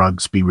that the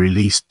rugs be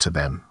released to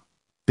them.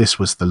 This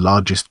was the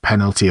largest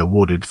penalty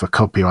awarded for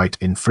copyright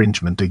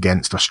infringement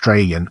against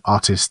Australian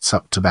artists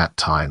up to that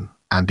time,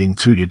 and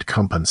included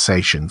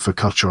compensation for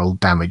cultural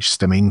damage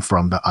stemming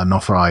from the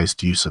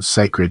unauthorized use of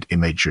sacred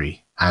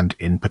imagery, and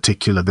in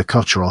particular the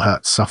cultural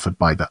hurt suffered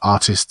by the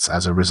artists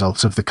as a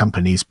result of the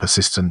company's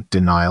persistent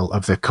denial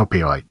of their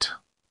copyright.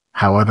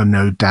 However,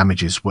 no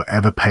damages were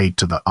ever paid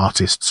to the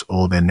artists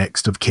or their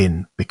next of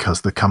kin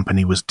because the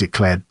company was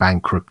declared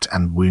bankrupt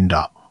and wound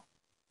up.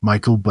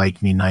 Michael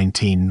Blakeney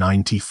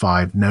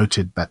 1995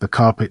 noted that the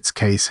Carpet's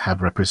case had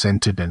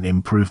represented an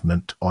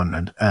improvement on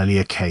an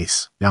earlier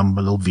case,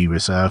 Yumbalal v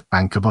Reserve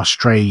Bank of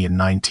Australia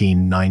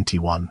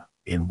 1991,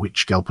 in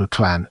which Gelpa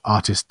clan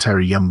artist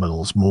Terry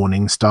Yumbalal's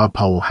Morning Star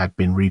pole had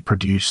been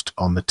reproduced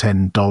on the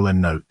 $10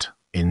 note,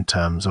 in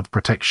terms of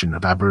protection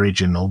of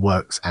Aboriginal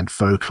works and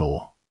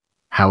folklore.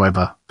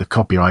 However, the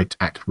Copyright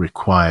Act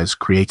requires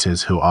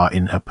creators who are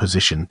in a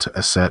position to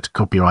assert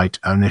copyright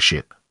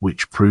ownership,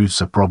 which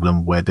proves a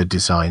problem where the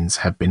designs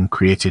have been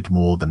created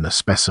more than the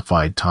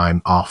specified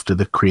time after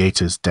the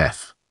creator's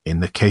death.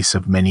 In the case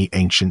of many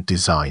ancient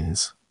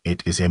designs,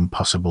 it is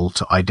impossible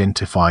to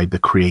identify the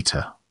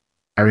creator.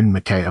 Erin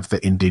McKay of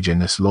the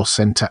Indigenous Law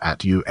Center at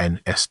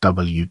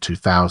UNSW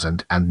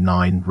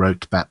 2009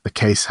 wrote that the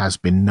case has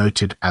been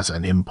noted as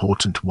an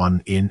important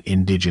one in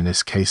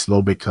Indigenous case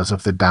law because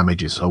of the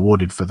damages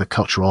awarded for the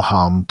cultural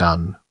harm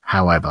done.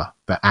 However,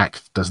 the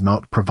Act does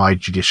not provide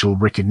judicial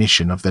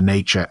recognition of the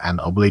nature and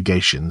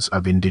obligations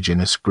of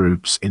Indigenous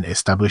groups in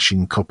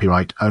establishing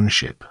copyright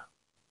ownership.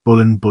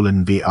 Bullen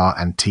VR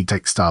and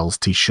T-Textiles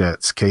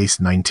T-shirts case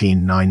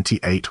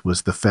 1998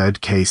 was the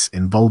third case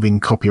involving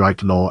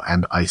copyright law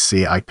and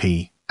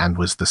ICIP, and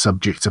was the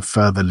subject of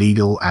further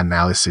legal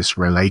analysis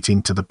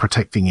relating to the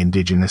protecting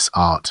Indigenous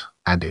art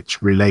and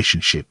its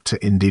relationship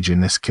to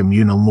Indigenous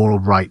communal moral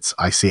rights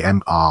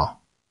ICMR.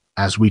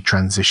 As we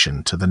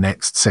transition to the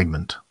next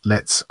segment,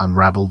 let's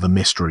unravel the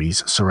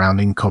mysteries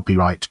surrounding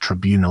Copyright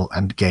Tribunal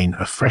and gain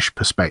a fresh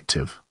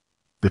perspective.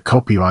 The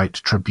Copyright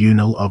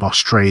Tribunal of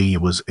Australia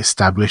was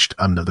established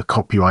under the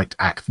Copyright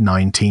Act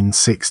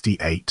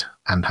 1968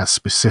 and has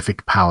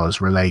specific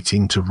powers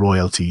relating to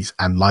royalties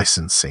and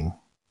licensing.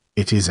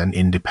 It is an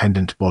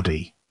independent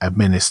body,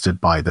 administered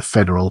by the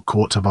Federal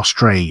Court of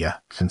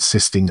Australia,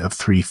 consisting of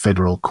 3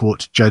 Federal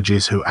Court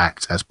judges who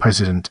act as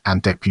President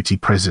and Deputy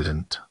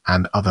President,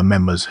 and other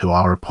members who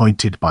are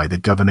appointed by the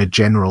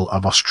Governor-General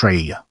of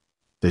Australia.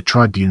 The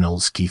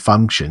tribunal's key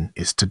function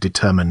is to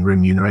determine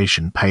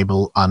remuneration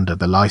payable under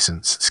the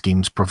license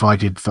schemes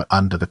provided for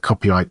under the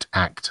Copyright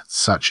Act,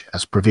 such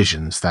as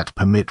provisions that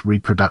permit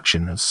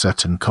reproduction of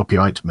certain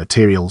copyright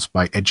materials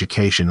by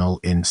educational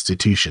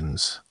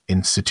institutions,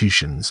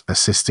 institutions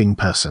assisting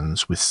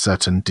persons with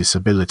certain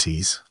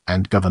disabilities,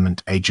 and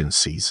government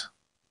agencies.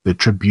 The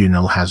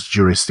tribunal has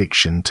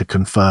jurisdiction to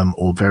confirm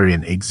or vary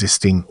an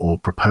existing or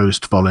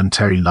proposed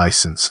voluntary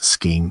license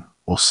scheme,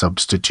 or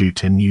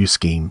substitute a new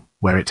scheme,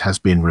 where it has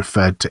been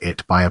referred to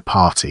it by a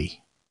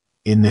party.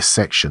 In this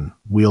section,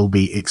 we'll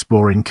be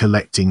exploring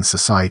collecting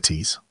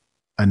societies.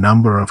 A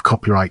number of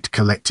copyright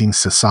collecting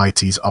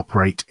societies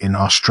operate in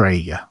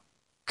Australia.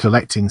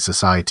 Collecting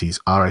societies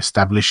are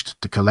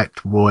established to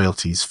collect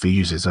royalties for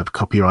users of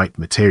copyright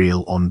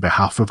material on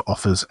behalf of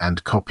authors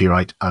and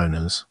copyright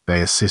owners.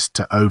 They assist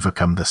to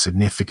overcome the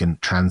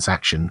significant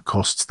transaction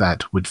costs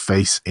that would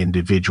face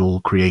individual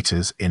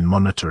creators in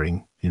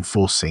monitoring,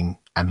 enforcing,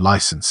 and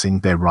licensing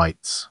their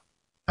rights.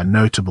 A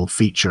notable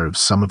feature of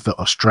some of the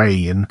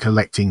Australian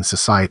collecting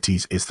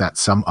societies is that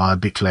some are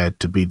declared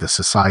to be the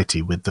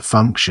society with the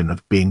function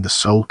of being the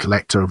sole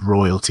collector of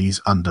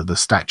royalties under the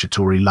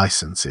statutory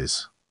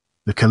licenses.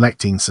 The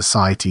collecting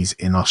societies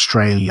in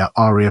Australia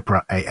are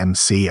APRA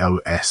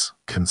AMCOS,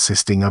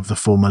 consisting of the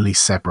formerly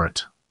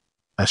separate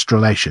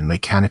Australasian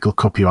Mechanical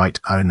Copyright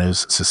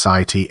Owners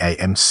Society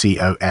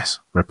AMCOS,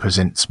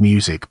 represents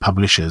music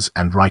publishers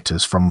and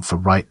writers for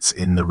rights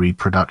in the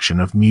reproduction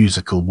of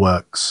musical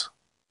works.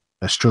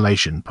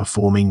 Australasian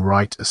Performing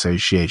Right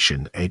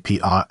Association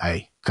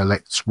APRA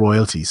collects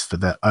royalties for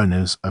the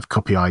owners of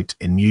copyright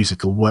in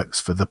musical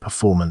works for the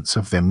performance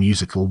of their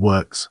musical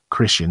works.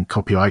 Christian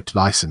Copyright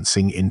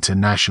Licensing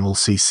International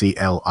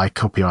CCLI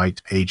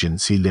Copyright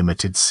Agency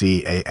Limited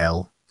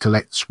CAL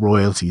collects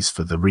royalties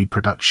for the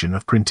reproduction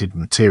of printed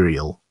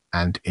material,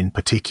 and in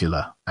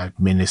particular,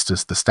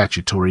 administers the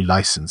statutory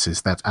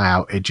licenses that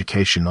allow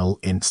educational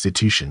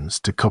institutions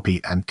to copy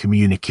and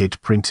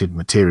communicate printed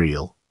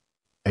material.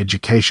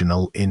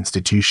 Educational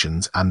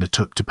institutions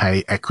undertook to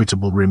pay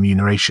equitable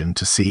remuneration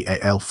to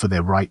CAL for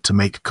their right to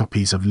make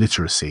copies of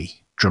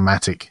literacy,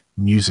 dramatic,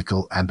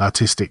 musical, and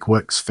artistic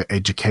works for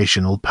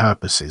educational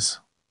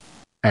purposes.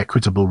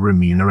 Equitable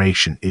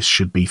remuneration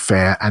should be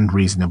fair and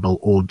reasonable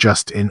or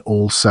just in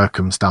all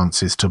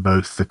circumstances to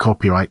both the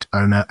copyright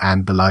owner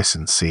and the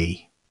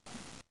licensee.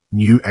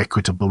 New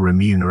equitable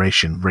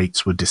remuneration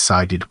rates were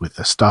decided with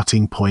a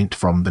starting point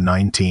from the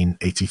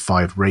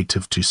 1985 rate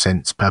of 2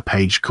 cents per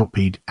page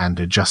copied and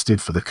adjusted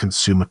for the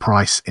Consumer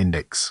Price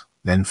Index,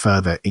 then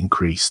further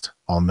increased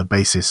on the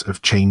basis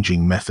of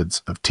changing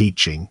methods of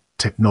teaching,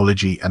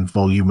 technology, and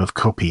volume of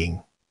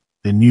copying.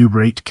 The new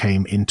rate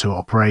came into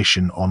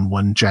operation on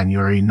 1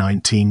 January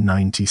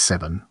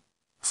 1997.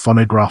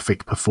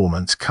 Phonographic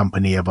Performance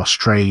Company of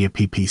Australia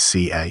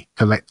PPCA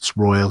collects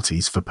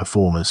royalties for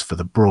performers for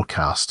the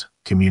broadcast,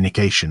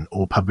 communication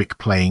or public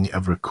playing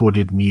of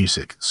recorded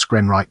music.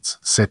 Screen rights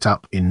set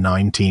up in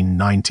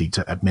 1990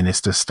 to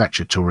administer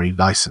statutory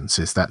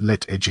licenses that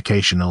let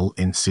educational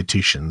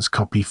institutions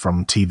copy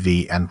from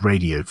TV and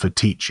radio for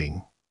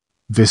teaching.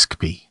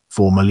 VISCPI,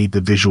 formerly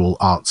the Visual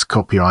Arts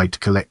Copyright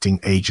Collecting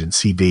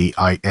Agency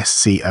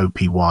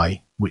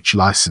VISCOPY, which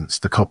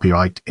licensed the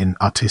copyright in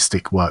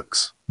artistic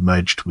works,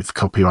 merged with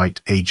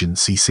Copyright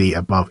Agency C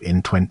above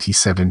in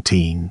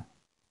 2017.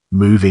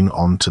 Moving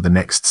on to the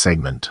next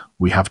segment,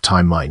 we have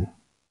timeline.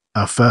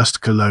 Our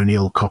first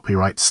colonial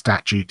copyright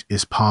statute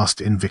is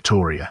passed in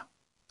Victoria.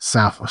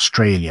 South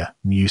Australia,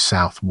 New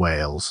South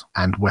Wales,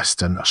 and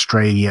Western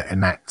Australia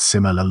enact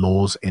similar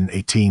laws in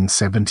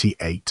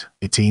 1878,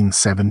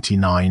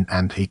 1879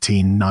 and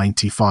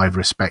 1895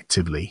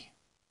 respectively.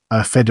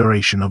 A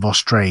Federation of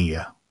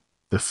Australia.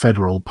 The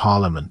Federal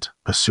Parliament,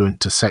 pursuant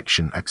to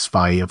Section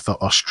X5 of the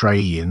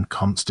Australian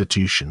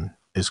Constitution,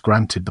 is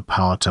granted the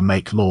power to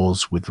make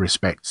laws with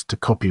respect to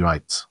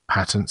copyrights,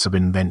 patents of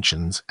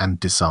inventions and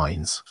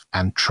designs,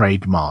 and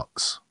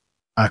trademarks.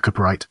 A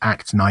Copyright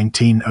Act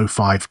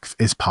 1905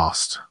 is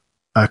passed.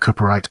 A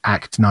Copyright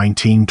Act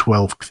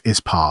 1912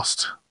 is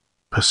passed.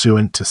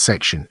 Pursuant to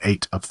Section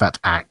 8 of that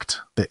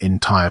Act, the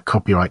entire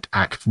Copyright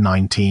Act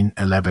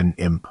 1911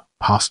 imp,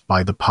 passed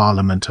by the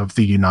Parliament of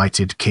the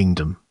United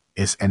Kingdom,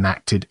 is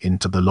enacted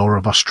into the law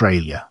of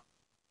Australia.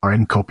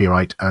 In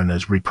Copyright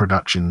Owners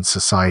Reproduction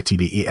Society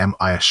the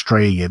EMI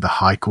Australia, the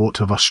High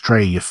Court of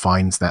Australia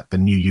finds that the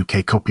new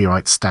UK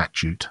Copyright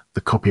Statute,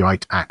 the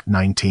Copyright Act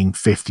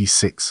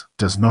 1956,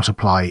 does not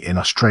apply in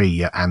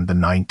Australia and the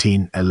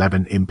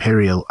 1911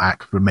 Imperial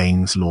Act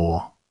remains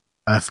law.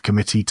 Earth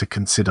Committee to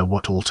consider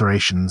what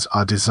alterations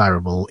are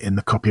desirable in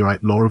the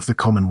copyright law of the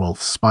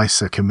Commonwealth.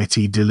 Spicer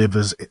Committee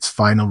delivers its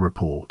final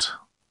report.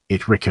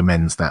 It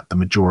recommends that the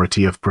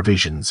majority of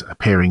provisions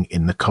appearing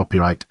in the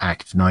Copyright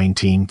Act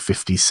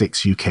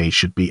 1956 UK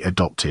should be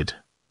adopted.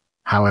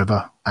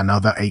 However,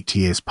 another 8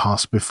 years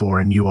pass before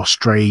a new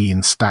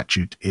Australian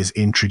statute is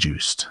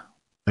introduced.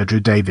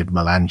 David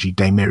Malangi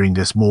de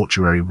Mirinda's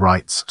mortuary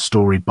rights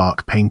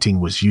storybook painting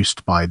was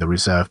used by the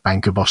Reserve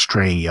Bank of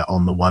Australia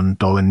on the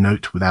 $1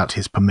 note without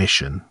his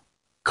permission.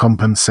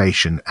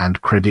 Compensation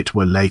and credit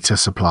were later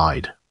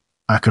supplied.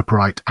 A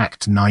Copyright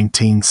Act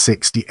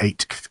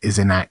 1968 is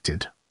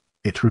enacted.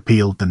 It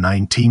repealed the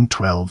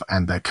 1912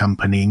 and the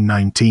accompanying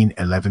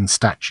 1911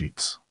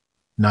 statutes.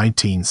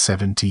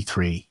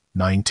 1973,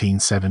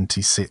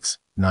 1976,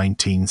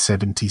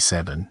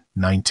 1977,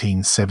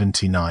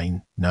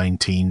 1979,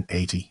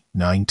 1980,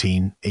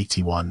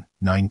 1981,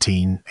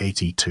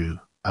 1982.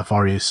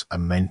 Various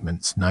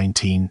amendments.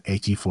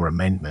 1984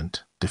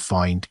 amendment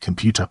defined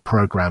computer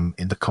program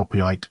in the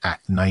Copyright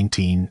Act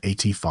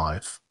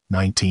 1985,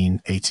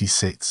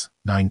 1986,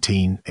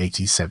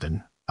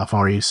 1987.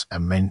 Various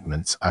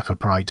amendments. A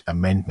Copyright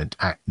Amendment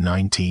Act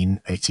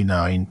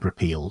 1989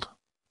 repealed.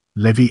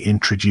 Levy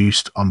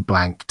introduced on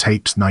blank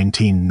tapes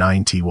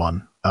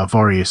 1991.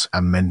 Various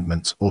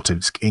amendments.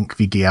 Autodisk Inc.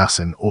 v.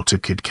 Giasen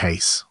AutoCAD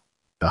case.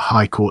 The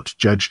High Court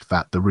judged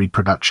that the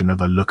reproduction of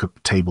a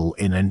lookup table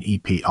in an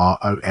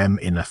EPROM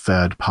in a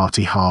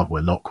third-party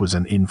hardware lock was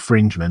an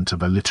infringement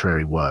of a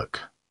literary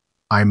work.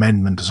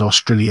 Amendment.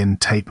 Australian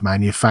Tape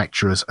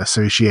Manufacturers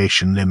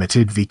Association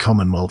Limited v.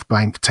 Commonwealth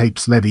blank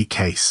tapes levy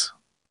case.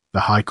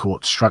 The High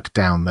Court struck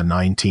down the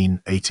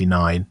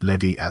 1989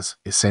 levy as,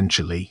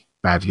 essentially,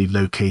 badly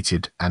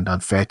located and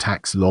unfair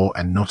tax law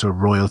and not a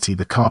royalty.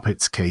 The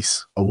Carpets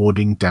case,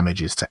 awarding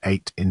damages to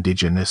 8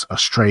 Indigenous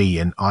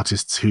Australian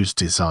artists whose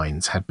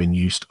designs had been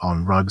used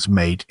on rugs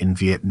made in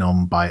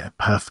Vietnam by a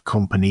Perth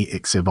company.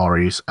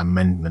 Various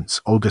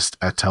amendments. August.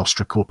 A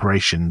Telstra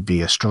Corporation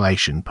v.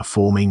 Australian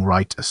Performing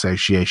Right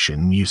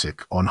Association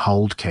Music on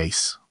Hold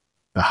case.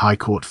 The High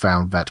Court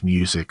found that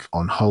music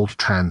on hold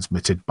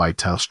transmitted by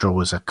Telstra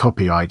was a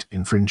copyright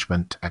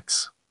infringement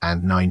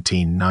and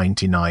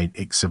 1999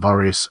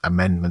 various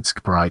amendments.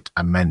 Copyright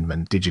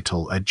Amendment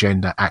Digital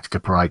Agenda Act,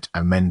 Copyright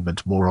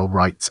Amendment Moral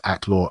Rights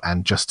Act, Law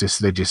and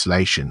Justice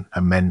Legislation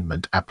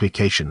Amendment,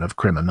 Application of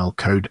Criminal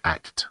Code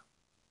Act.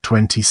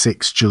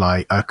 26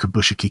 July.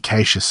 Kabushiki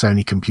Keisha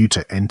Sony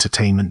Computer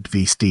Entertainment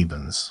v.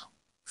 Stevens.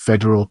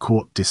 Federal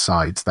Court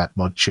decides that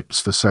mod chips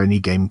for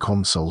Sony game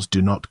consoles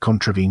do not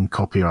contravene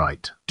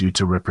copyright due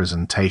to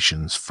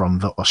representations from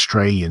the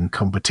Australian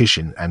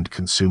Competition and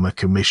Consumer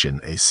Commission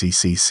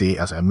 (ACCC)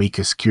 as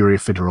amicus curiae.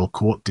 Federal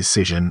Court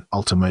decision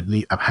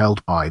ultimately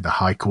upheld by the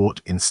High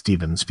Court in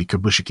Stevens v.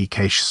 Kabushiki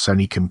Keisha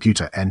Sony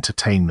Computer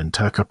Entertainment.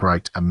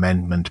 Copyright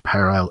Amendment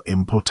Parallel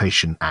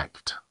Importation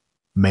Act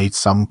made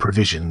some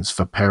provisions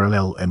for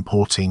parallel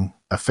importing,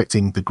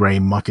 affecting the grey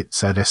market.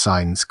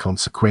 Signs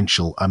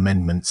Consequential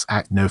Amendments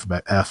Act.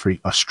 November.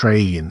 3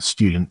 Australian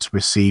students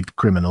received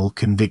criminal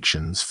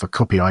convictions for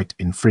copyright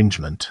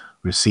infringement,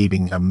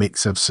 receiving a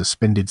mix of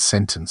suspended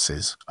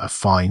sentences, a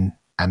fine,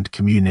 and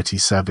community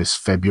service.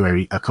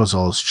 February.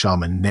 Kozol's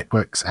Shaman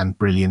Networks and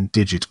Brilliant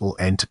Digital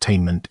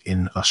Entertainment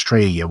in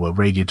Australia were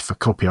raided for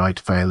copyright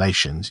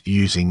violations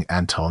using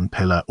Anton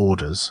Pillar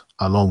orders,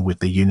 along with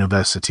the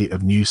University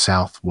of New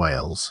South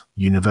Wales,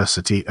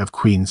 University of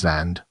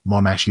Queensland,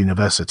 Monash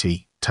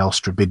University,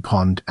 Telstra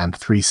BigPond and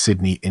 3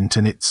 Sydney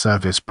internet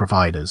service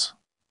providers.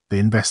 The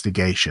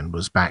investigation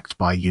was backed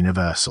by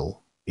Universal,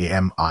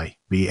 EMI,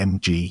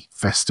 BMG,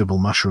 Festival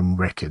Mushroom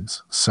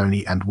Records,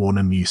 Sony and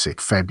Warner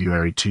Music.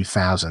 February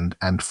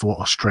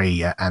 2004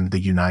 Australia and the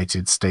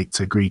United States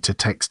agreed to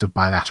text a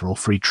bilateral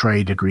free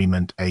trade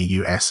agreement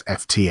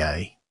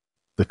AUSFTA.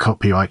 The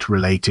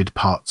copyright-related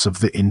parts of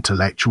the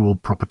intellectual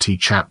property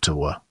chapter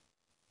were: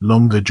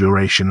 longer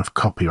duration of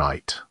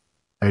copyright,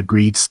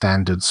 agreed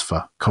standards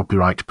for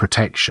copyright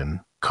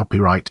protection,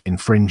 copyright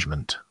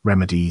infringement,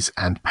 remedies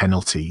and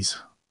penalties,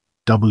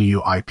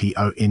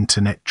 WIPO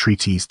Internet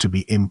treaties to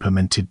be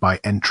implemented by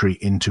entry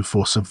into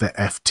force of the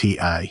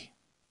FTA.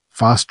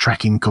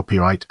 Fast-tracking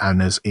copyright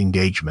owners'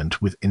 engagement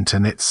with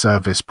Internet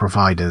service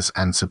providers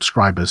and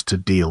subscribers to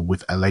deal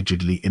with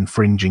allegedly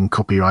infringing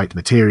copyright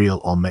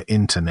material on the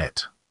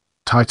Internet.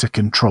 Tighter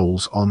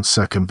controls on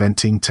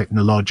circumventing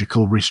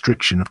technological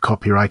restriction of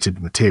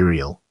copyrighted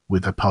material,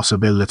 with the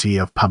possibility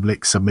of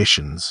public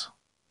submissions.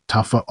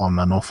 Tougher on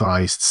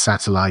unauthorized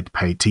satellite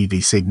pay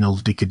TV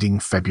signals. Decoding.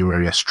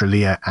 February.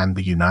 Australia and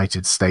the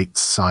United States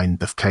signed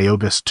the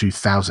August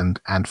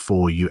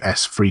 2004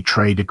 U.S. Free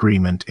Trade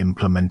Agreement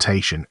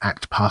Implementation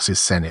Act. Passes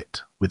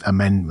Senate, with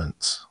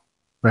amendments.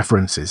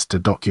 References to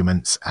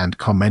documents and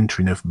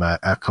commentary of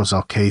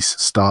the case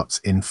starts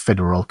in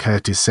federal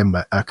court.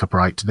 December.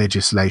 Copyright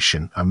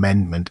legislation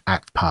amendment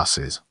act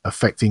passes,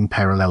 affecting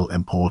parallel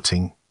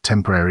importing,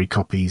 temporary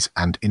copies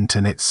and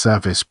Internet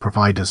service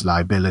providers'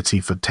 liability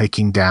for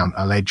taking down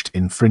alleged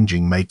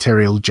infringing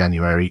material.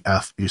 January.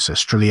 US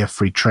Australia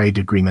Free Trade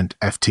Agreement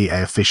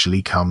FTA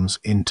officially comes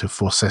into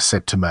force.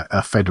 September.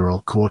 A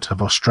federal court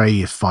of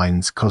Australia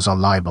finds COSA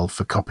liable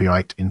for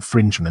copyright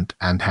infringement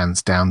and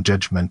hands down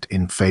judgment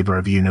in favour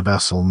of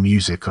Universal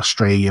Music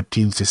Australia.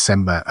 Till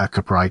December. A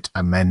Copyright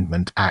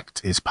Amendment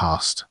Act is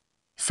passed.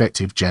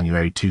 Effective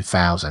January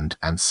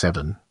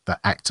 2007. The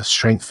Act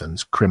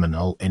strengthens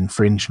criminal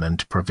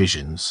infringement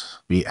provisions.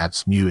 It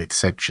adds new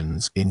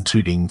exceptions,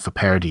 including for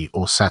parody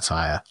or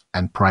satire,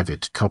 and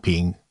private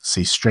copying.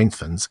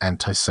 Strengthens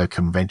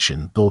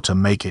anti-circumvention law to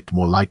make it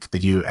more like the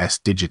US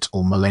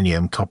Digital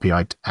Millennium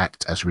Copyright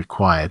Act as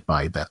required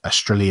by the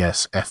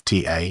Australia's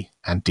FTA,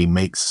 and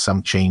makes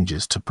some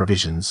changes to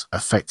provisions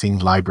affecting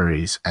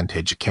libraries and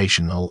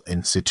educational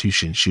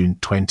institutions. June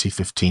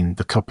 2015.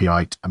 The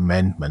Copyright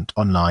Amendment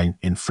Online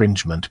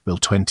Infringement Bill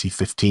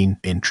 2015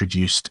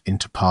 introduced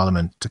into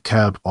Parliament to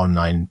curb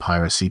online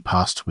piracy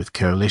passed with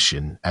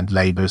Coalition and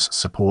Labour's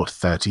support.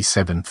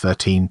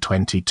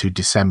 37-13-22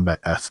 December.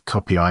 Earth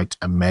Copyright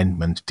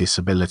Amendment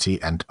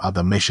Disability and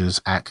Other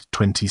Measures Act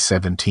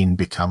 2017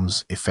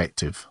 becomes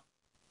effective.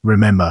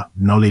 Remember,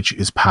 knowledge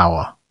is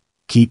power.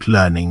 Keep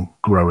learning,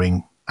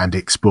 growing, and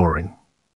exploring.